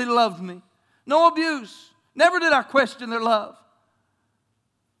 absolutely loved me. No abuse. Never did I question their love.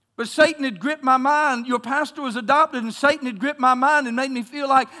 But Satan had gripped my mind. Your pastor was adopted, and Satan had gripped my mind and made me feel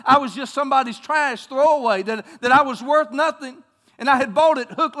like I was just somebody's trash throwaway, that I was worth nothing. And I had bought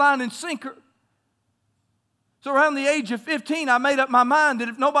it hook, line, and sinker. So around the age of 15, I made up my mind that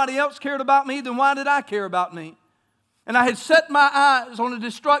if nobody else cared about me, then why did I care about me? And I had set my eyes on a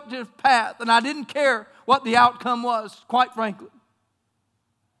destructive path, and I didn't care what the outcome was, quite frankly.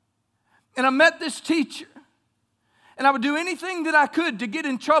 And I met this teacher, and I would do anything that I could to get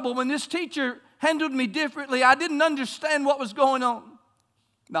in trouble. When this teacher handled me differently, I didn't understand what was going on.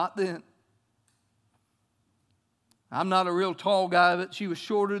 Not then. I'm not a real tall guy, but she was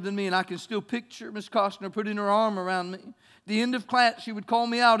shorter than me, and I can still picture Miss Costner putting her arm around me. At the end of class, she would call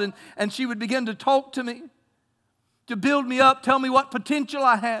me out, and she would begin to talk to me, to build me up, tell me what potential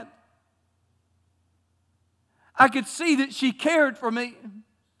I had. I could see that she cared for me.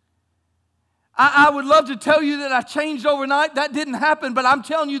 I would love to tell you that I changed overnight. That didn't happen, but I'm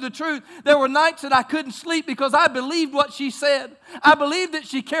telling you the truth. There were nights that I couldn't sleep because I believed what she said. I believed that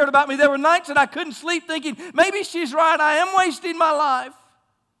she cared about me. There were nights that I couldn't sleep thinking, maybe she's right, I am wasting my life.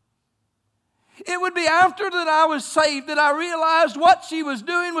 It would be after that I was saved that I realized what she was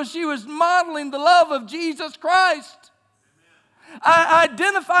doing was she was modeling the love of Jesus Christ. I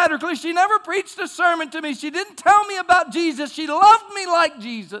identified her clearly. She never preached a sermon to me. She didn't tell me about Jesus. She loved me like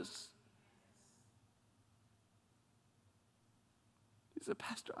Jesus. He said,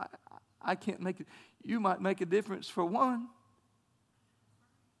 Pastor, I can't make it. You might make a difference for one.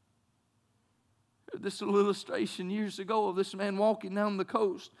 This little illustration years ago of this man walking down the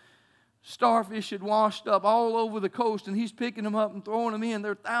coast. Starfish had washed up all over the coast, and he's picking them up and throwing them in.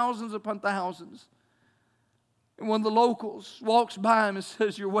 There are thousands upon thousands. And one of the locals walks by him and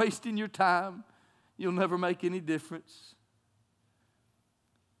says, you're wasting your time. You'll never make any difference.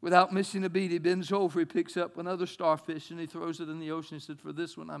 Without missing a beat, he bends over, he picks up another starfish, and he throws it in the ocean. He said, for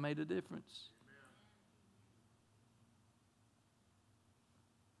this one, I made a difference.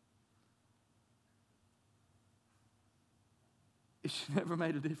 If she never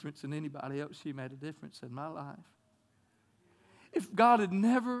made a difference in anybody else, she made a difference in my life. If God had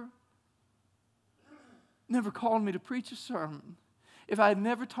never called me to preach a sermon, if I had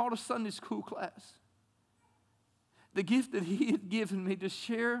never taught a Sunday school class, the gift that He had given me to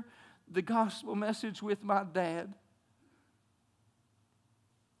share the gospel message with my dad,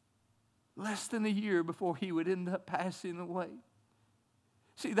 less than a year before he would end up passing away.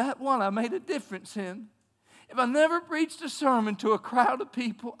 See, that one I made a difference in. If I never preached a sermon to a crowd of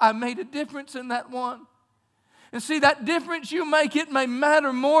people, I made a difference in that one. And see, that difference you make, it may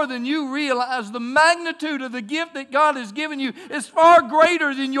matter more than you realize. The magnitude of the gift that God has given you is far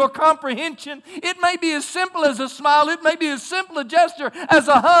greater than your comprehension. It may be as simple as a smile. It may be as simple a gesture as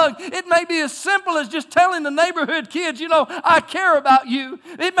a hug. It may be as simple as just telling the neighborhood kids, I care about you.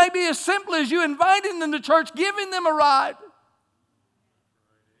 It may be as simple as you inviting them to church, giving them a ride.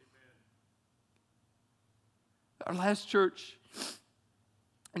 Our last church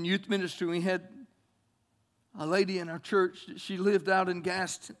and youth ministry, we had a lady in our church. She lived out in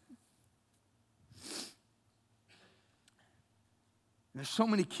Gaston. There's so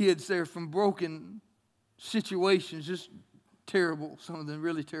many kids there from broken situations, just terrible, some of them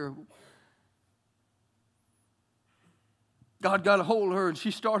really terrible. God got a hold of her and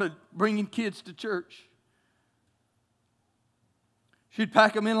she started bringing kids to church. She'd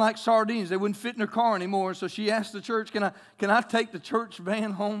pack them in like sardines. They wouldn't fit in her car anymore. So she asked the church, can I take the church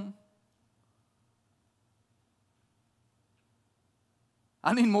van home?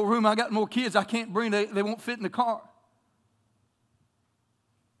 I need more room. I got more kids. I can't bring them. They won't fit in the car.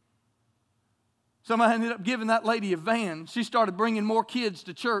 Somebody ended up giving that lady a van. She started bringing more kids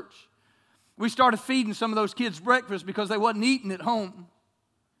to church. We started feeding some of those kids breakfast because they wasn't eating at home.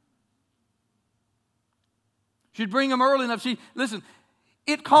 She'd bring them early enough. Listen,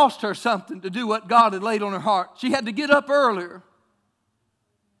 it cost her something to do what God had laid on her heart. She had to get up earlier,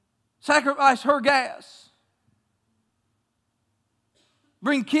 sacrifice her gas,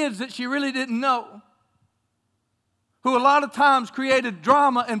 bring kids that she really didn't know, who a lot of times created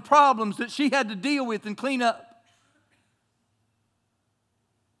drama and problems that she had to deal with and clean up.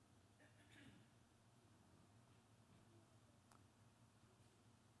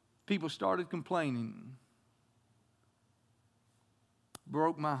 People started complaining.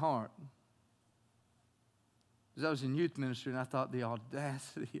 Broke my heart. As I was in youth ministry, and I thought the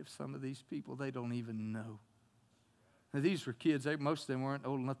audacity of some of these people, they don't even know. Now, these were kids. Most of them weren't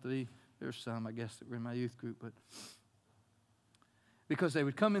old enough to be There's some, I guess, that were in my youth group, but because they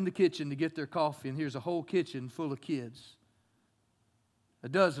would come in the kitchen to get their coffee, and here's a whole kitchen full of kids, a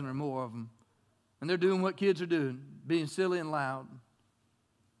dozen or more of them, and they're doing what kids are doing, being silly and loud.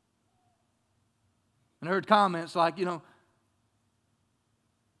 And I heard comments like,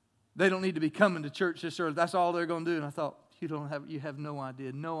 they don't need to be coming to church this early. That's all they're going to do. And I thought, you have no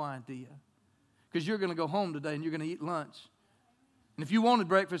idea. Because you're going to go home today and you're going to eat lunch. And if you wanted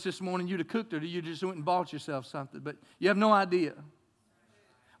breakfast this morning, you'd have cooked it, or you just went and bought yourself something. But you have no idea.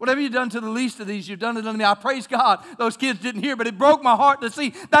 Whatever you've done to the least of these, you've done it unto me. I praise God those kids didn't hear, but it broke my heart to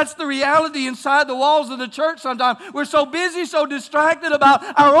see that's the reality inside the walls of the church sometimes. We're so busy, so distracted about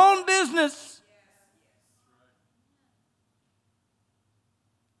our own business.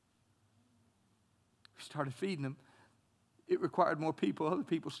 We started feeding them. It required more people. Other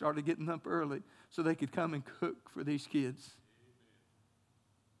people started getting up early so they could come and cook for these kids.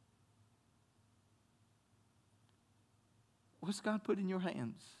 What's God put in your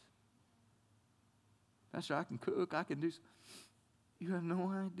hands? Pastor, I can cook, I can do. You have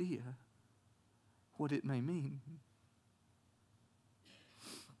no idea what it may mean.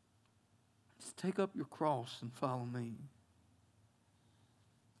 Just take up your cross and follow me.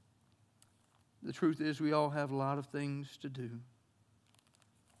 The truth is, we all have a lot of things to do.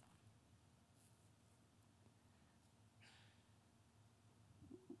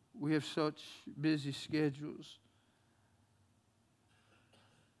 We have such busy schedules.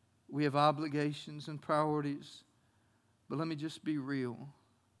 We have obligations and priorities. But let me just be real.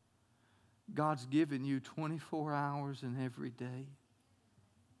 God's given you 24 hours in every day.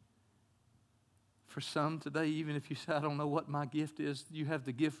 For some today, even if you say, I don't know what my gift is, you have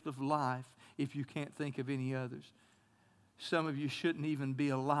the gift of life if you can't think of any others. Some of you shouldn't even be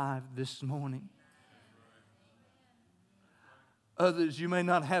alive this morning. Others, you may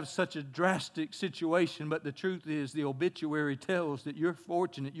not have such a drastic situation, but the truth is the obituary tells that you're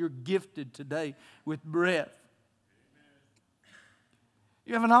fortunate, you're gifted today with breath.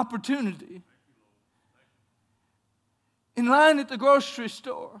 You have an opportunity. In line at the grocery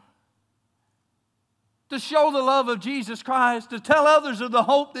store, to show the love of Jesus Christ, to tell others of the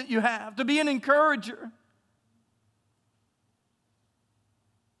hope that you have, to be an encourager.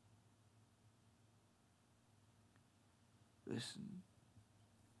 Listen.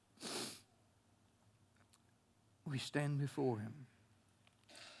 We stand before Him.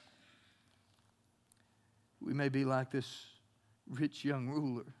 We may be like this rich young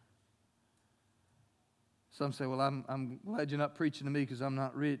ruler. Some say, well, I'm glad you're not preaching to me because I'm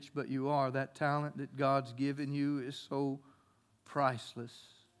not rich, but you are. That talent that God's given you is so priceless.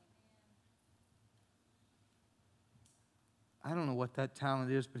 I don't know what that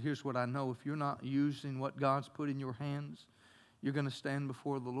talent is, but here's what I know. If you're not using what God's put in your hands, you're going to stand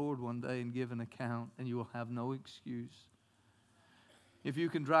before the Lord one day and give an account, and you will have no excuse. If you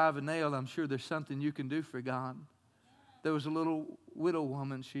can drive a nail, I'm sure there's something you can do for God. There was a little widow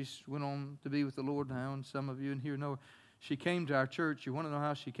woman. She went on to be with the Lord now, and some of you in here know her. She came to our church. You want to know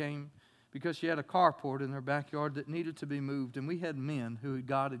how she came? Because she had a carport in her backyard that needed to be moved, and we had men who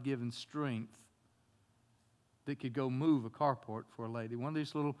God had given strength that could go move a carport for a lady. One of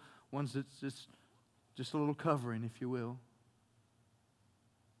these little ones that's just a little covering, if you will.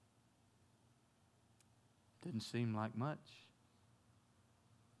 Didn't seem like much.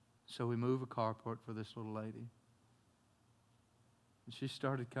 So we moved a carport for this little lady. And she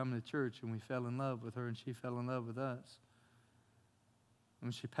started coming to church, and we fell in love with her, and she fell in love with us. And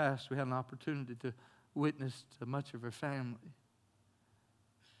when she passed, we had an opportunity to witness to much of her family.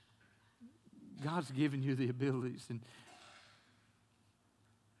 God's given you the abilities. And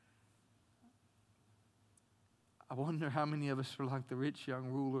I wonder how many of us are like the rich young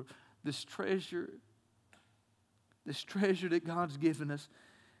ruler. This treasure that God's given us.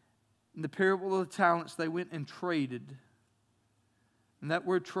 In the parable of the talents, they went and traded. And that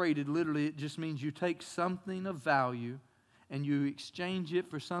word traded, literally, it just means you take something of value and you exchange it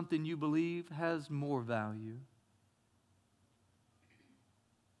for something you believe has more value.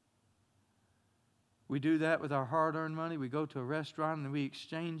 We do that with our hard-earned money. We go to a restaurant and we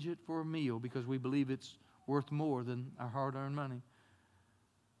exchange it for a meal because we believe it's worth more than our hard-earned money.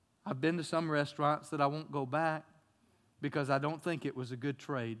 I've been to some restaurants that I won't go back because I don't think it was a good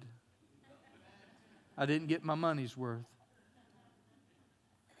trade. I didn't get my money's worth.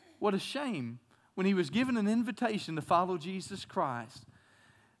 What a shame. When he was given an invitation to follow Jesus Christ,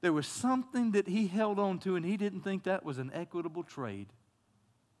 there was something that he held on to, and he didn't think that was an equitable trade.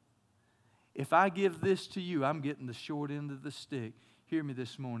 If I give this to you, I'm getting the short end of the stick. Hear me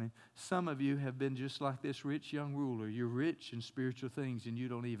this morning. Some of you have been just like this rich young ruler. You're rich in spiritual things and you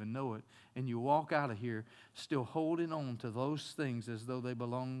don't even know it. And you walk out of here still holding on to those things as though they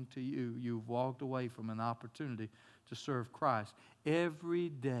belong to you. You've walked away from an opportunity to serve Christ. Every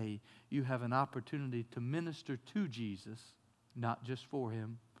day you have an opportunity to minister to Jesus, not just for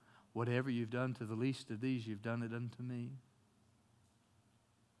Him. Whatever you've done to the least of these, you've done it unto me.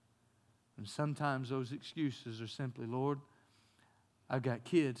 And sometimes those excuses are simply, Lord, I've got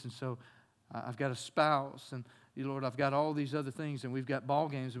kids, and so I've got a spouse, and Lord, I've got all these other things, and we've got ball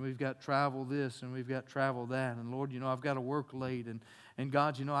games, and we've got travel this, and we've got travel that, and Lord, I've got to work late, and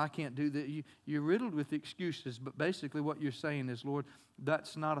God, I can't do that. You're riddled with excuses, but basically what you're saying is, Lord,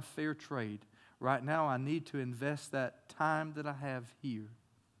 that's not a fair trade. Right now, I need to invest that time that I have here.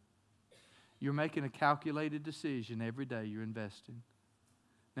 You're making a calculated decision every day you're investing.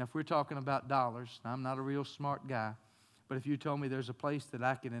 Now, if we're talking about dollars, I'm not a real smart guy, but if you told me there's a place that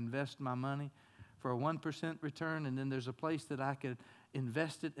I can invest my money for a 1% return, and then there's a place that I could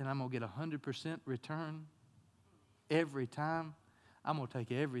invest it and I'm going to get 100% return every time, I'm going to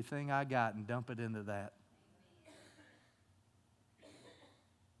take everything I got and dump it into that.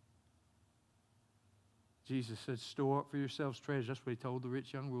 Jesus said, store up for yourselves treasure. That's what He told the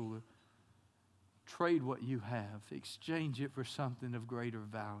rich young ruler. Trade what you have. Exchange it for something of greater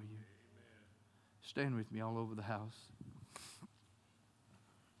value. Amen. Stand with me all over the house.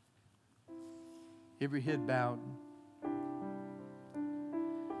 Every head bowed.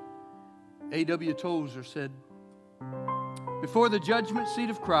 A.W. Tozer said, before the judgment seat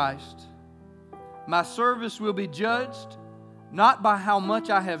of Christ, my service will be judged not by how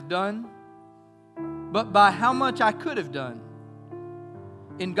much I have done, but by how much I could have done.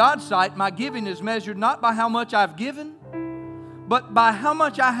 In God's sight, my giving is measured not by how much I've given, but by how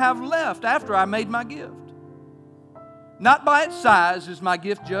much I have left after I made my gift. Not by its size is my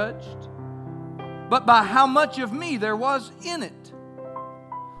gift judged, but by how much of me there was in it.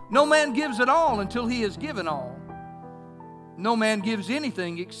 No man gives it all until he has given all. No man gives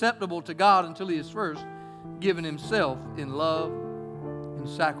anything acceptable to God until he has first given himself in love and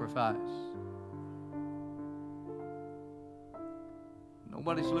sacrifice.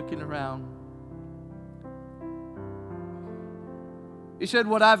 Nobody's looking around. He said,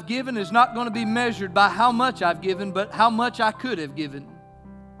 what I've given is not going to be measured by how much I've given, but how much I could have given.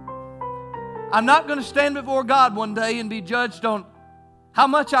 I'm not going to stand before God one day and be judged on how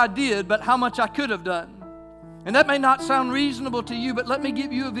much I did, but how much I could have done. And that may not sound reasonable to you, but let me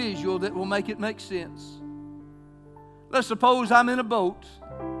give you a visual that will make it make sense. Let's suppose I'm in a boat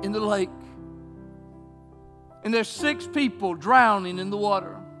in the lake, and there's 6 people drowning in the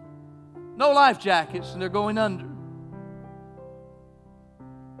water. No life jackets, and they're going under.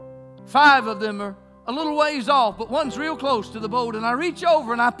 5 of them are a little ways off, but one's real close to the boat, and I reach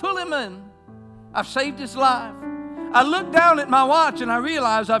over and I pull him in. I've saved his life. I look down at my watch and I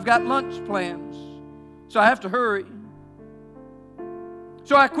realize I've got lunch plans, so I have to hurry.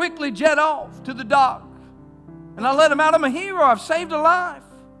 So I quickly jet off to the dock, and I let him out. I'm a hero. I've saved a life.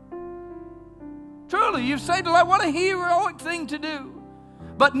 Truly, you've saved a life. What a heroic thing to do.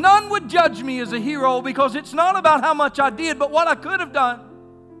 But none would judge me as a hero, because it's not about how much I did, but what I could have done.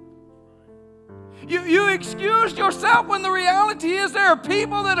 You excused yourself when the reality is there are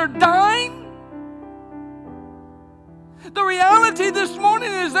people that are dying. The reality this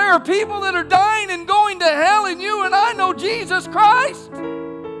morning is there are people that are dying and going to hell, and you and I know Jesus Christ.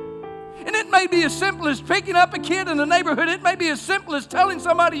 And it may be as simple as picking up a kid in the neighborhood. It may be as simple as telling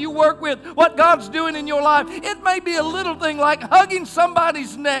somebody you work with what God's doing in your life. It may be a little thing like hugging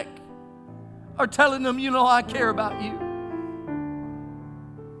somebody's neck or telling them, I care about you.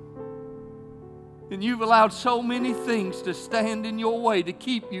 And you've allowed so many things to stand in your way to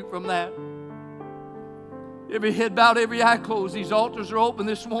keep you from that. Every head bowed, every eye closed. These altars are open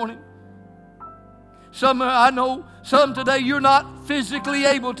this morning. I know some today you're not physically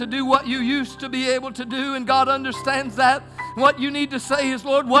able to do what you used to be able to do, and God understands that. What you need to say is,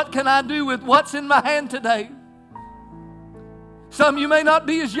 Lord, what can I do with what's in my hand today? Some you may not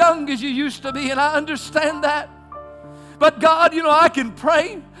be as young as you used to be, and I understand that. But God, I can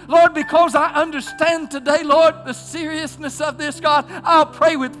pray. Lord, because I understand today, Lord, the seriousness of this, God, I'll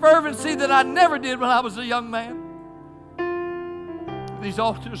pray with fervency that I never did when I was a young man. These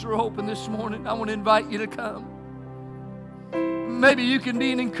altars are open this morning. I want to invite you to come. Maybe you can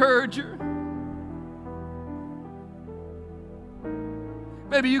be an encourager.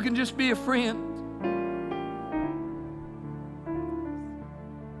 Maybe you can just be a friend.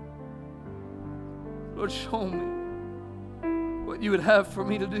 Lord, show me what you would have for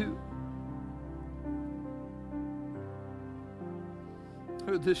me to do.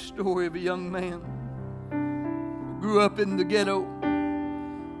 heard this story of a young man who grew up in the ghetto.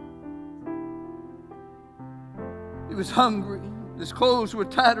 He was hungry. His clothes were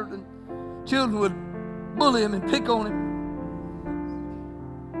tattered, and children would bully him and pick on him.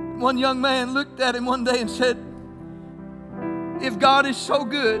 One young man looked at him one day and said, if God is so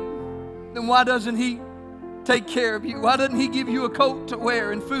good, then why doesn't He take care of you? Why doesn't He give you a coat to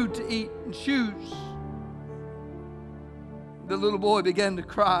wear and food to eat and shoes? The little boy began to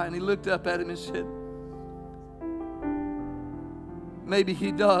cry, and he looked up at him and said, maybe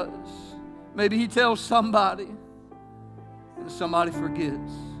He does. Maybe He tells somebody, and somebody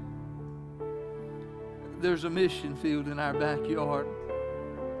forgets. There's a mission field in our backyard.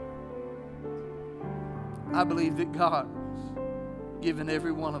 I believe that God has given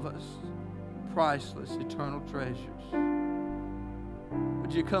every one of us priceless, eternal treasures.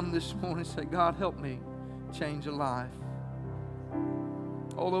 Would you come this morning and say, God, help me change a life?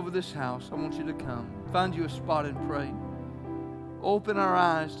 All over this house, I want you to come. Find you a spot and pray. Open our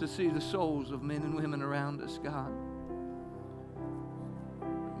eyes to see the souls of men and women around us, God.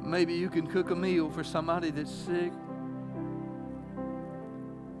 Maybe you can cook a meal for somebody that's sick.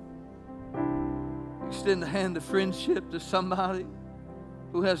 Extend a hand of friendship to somebody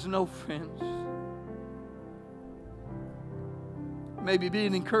who has no friends. Maybe be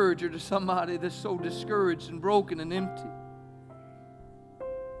an encourager to somebody that's so discouraged and broken and empty.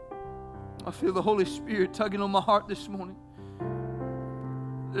 I feel the Holy Spirit tugging on my heart this morning.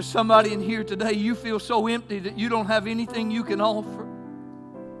 There's somebody in here today, you feel so empty that you don't have anything you can offer.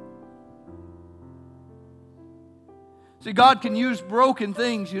 See, God can use broken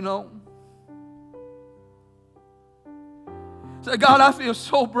things, you know. Say, God, I feel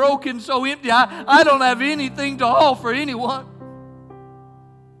so broken, so empty. I don't have anything to offer anyone.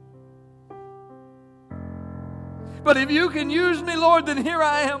 But if you can use me, Lord, then here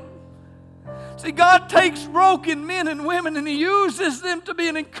I am. See, God takes broken men and women and He uses them to be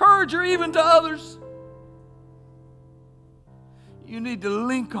an encourager even to others. You need to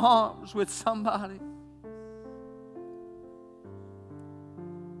link arms with somebody.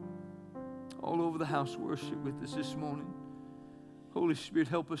 All over the house, worship with us this morning. Holy Spirit,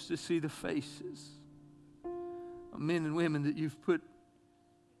 help us to see the faces of men and women that You've put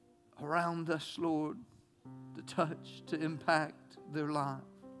around us, Lord, to touch, to impact their life.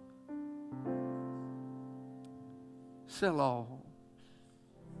 Sell all.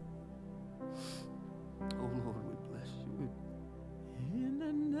 Oh Lord, we bless You. In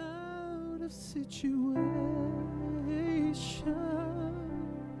and out of situations,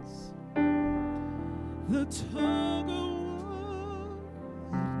 the tug of war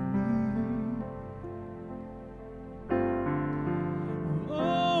with me.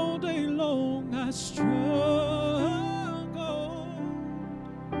 All day long I struggle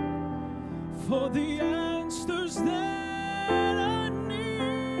for the answers that I need.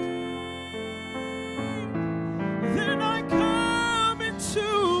 Then I come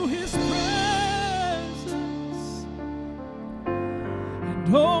into His presence,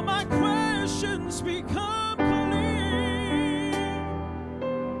 and all my questions become clear.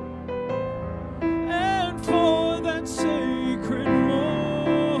 And for that sacred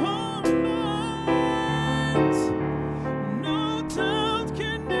moment, no doubt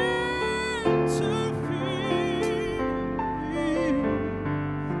can interfere. In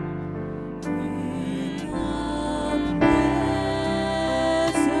the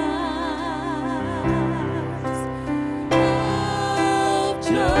presence of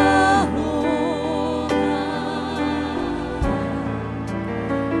Jehovah.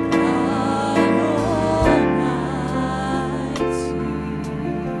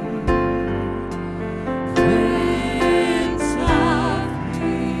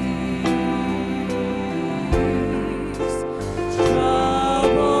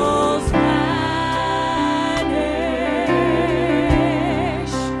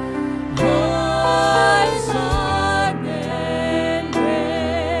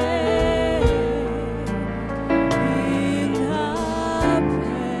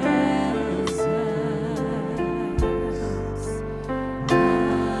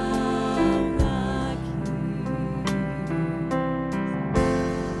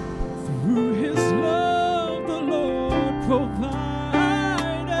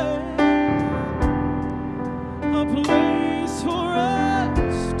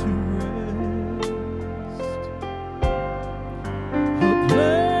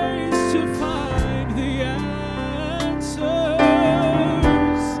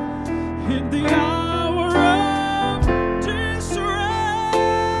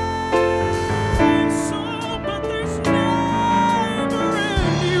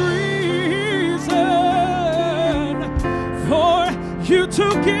 to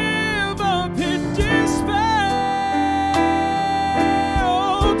give up in despair.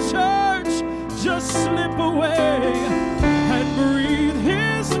 Oh, church, just slip away and breathe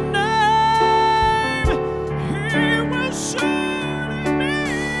His name. He will surely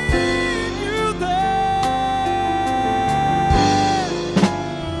meet you there.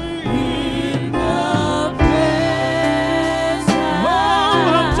 In the presence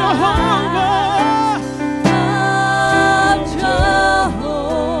of Jehovah. Jehovah.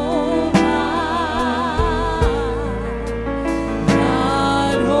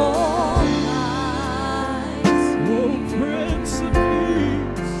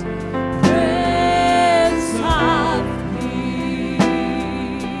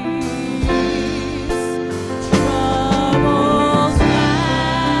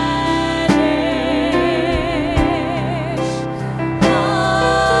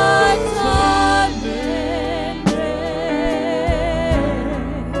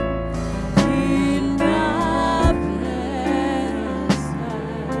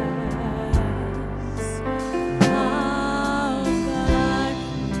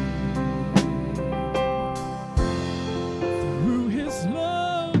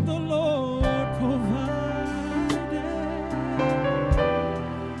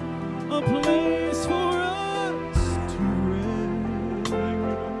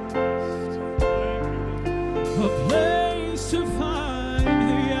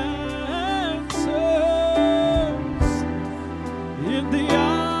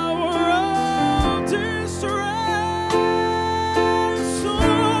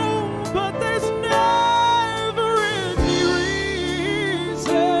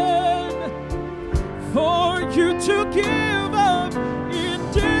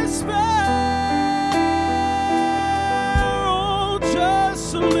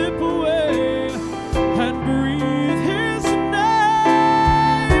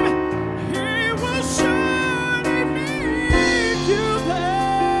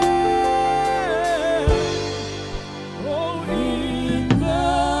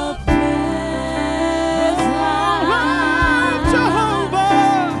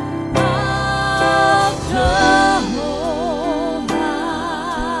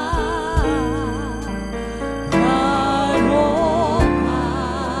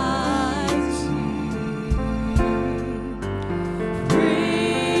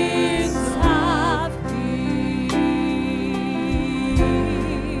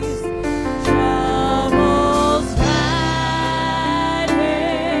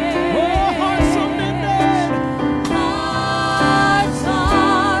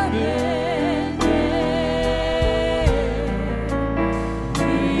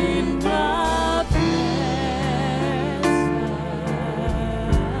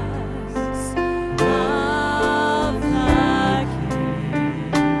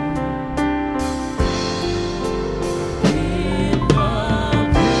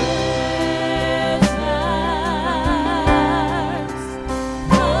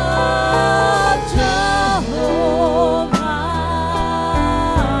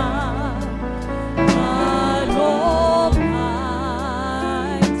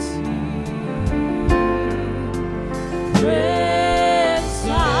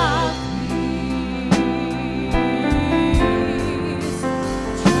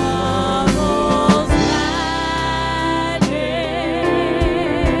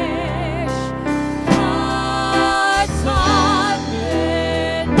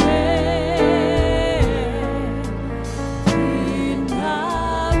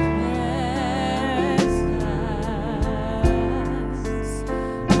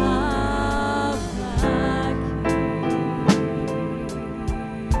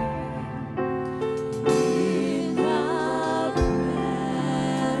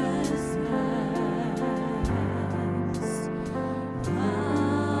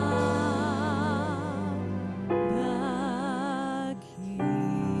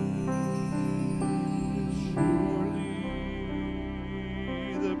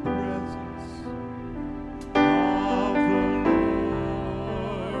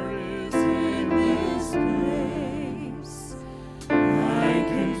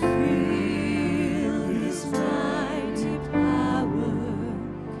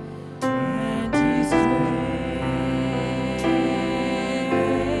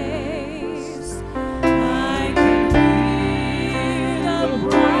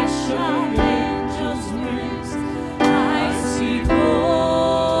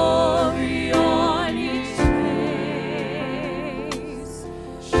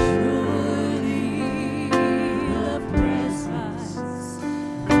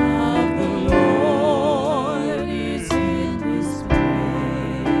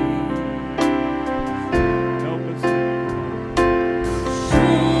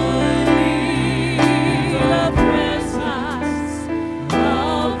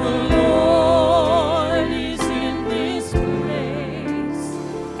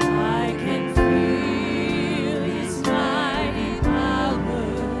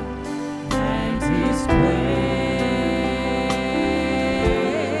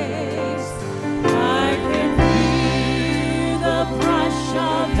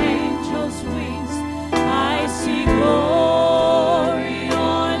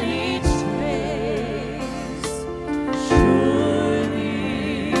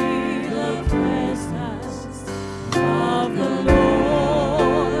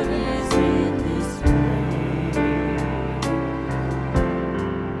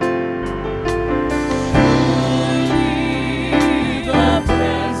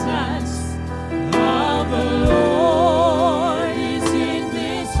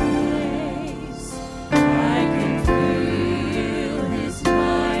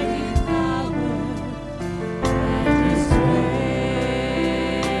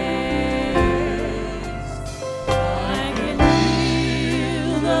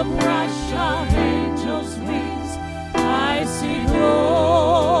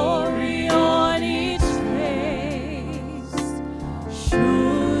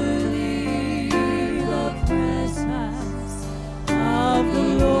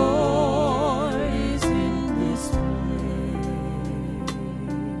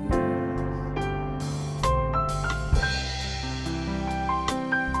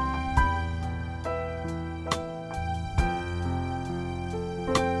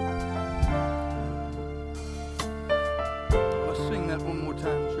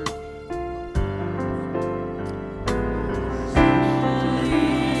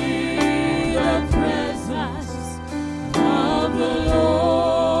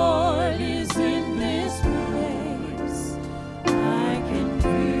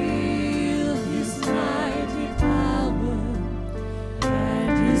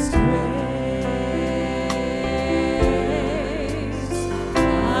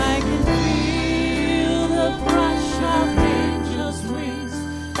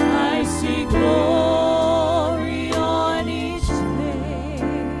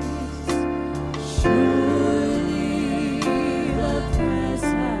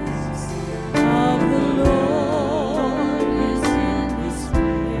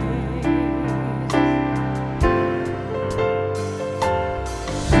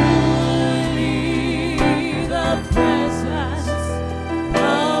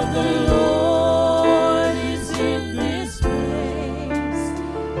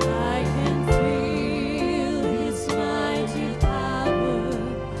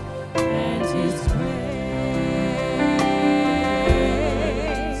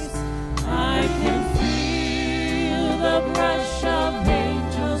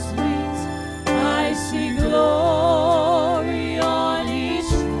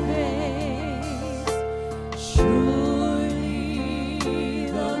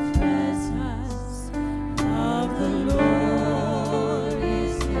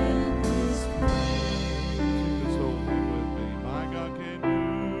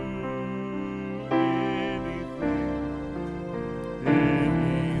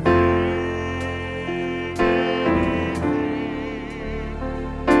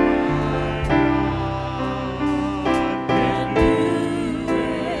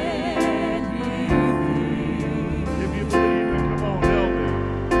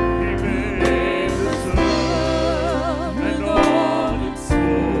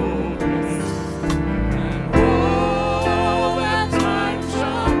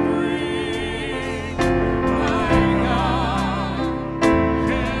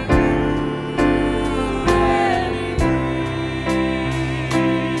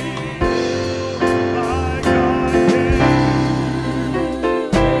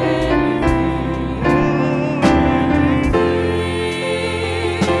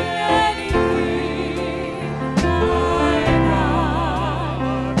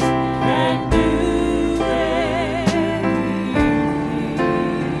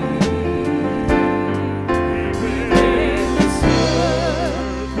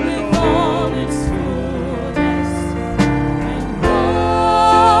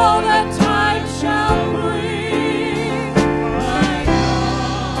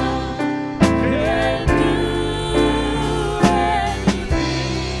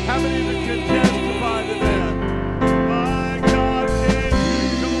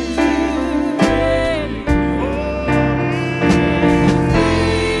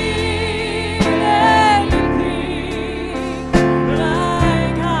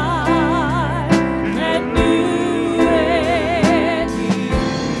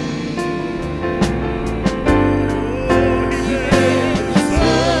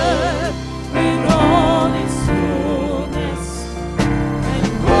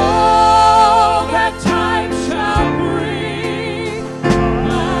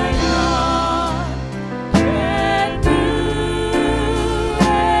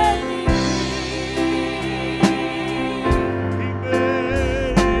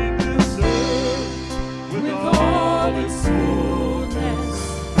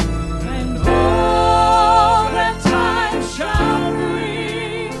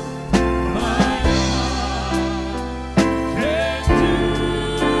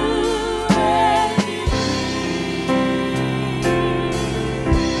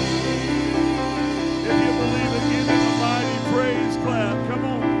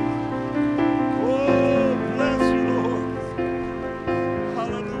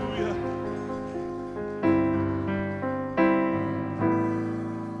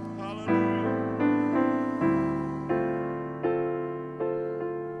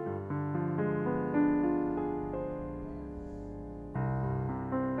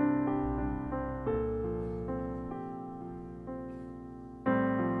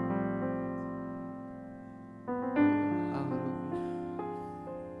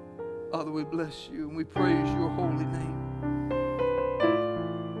 Father, we bless you and we praise your holy name.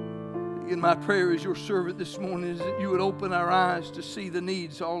 Again, my prayer as your servant this morning is that you would open our eyes to see the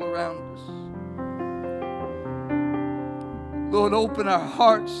needs all around us. Lord, open our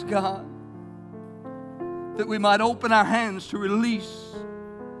hearts, God, that we might open our hands to release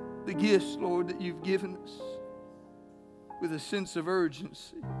the gifts, Lord, that you've given us with a sense of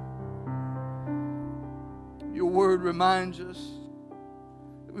urgency. Your word reminds us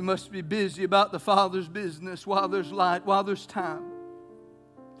that we must be busy about the Father's business while there's light, while there's time.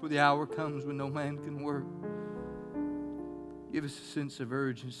 For the hour comes when no man can work. Give us a sense of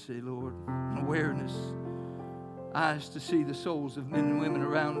urgency, Lord, and awareness eyes to see the souls of men and women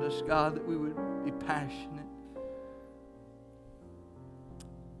around us, God, that we would be passionate.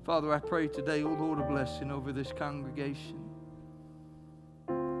 Father, I pray today, oh Lord, a blessing over this congregation.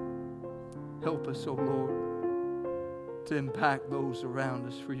 Help us, oh Lord, to impact those around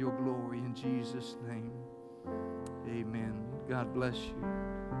us for your glory. In Jesus' name, amen. God bless you.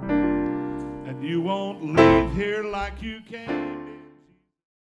 And you won't leave here like you came.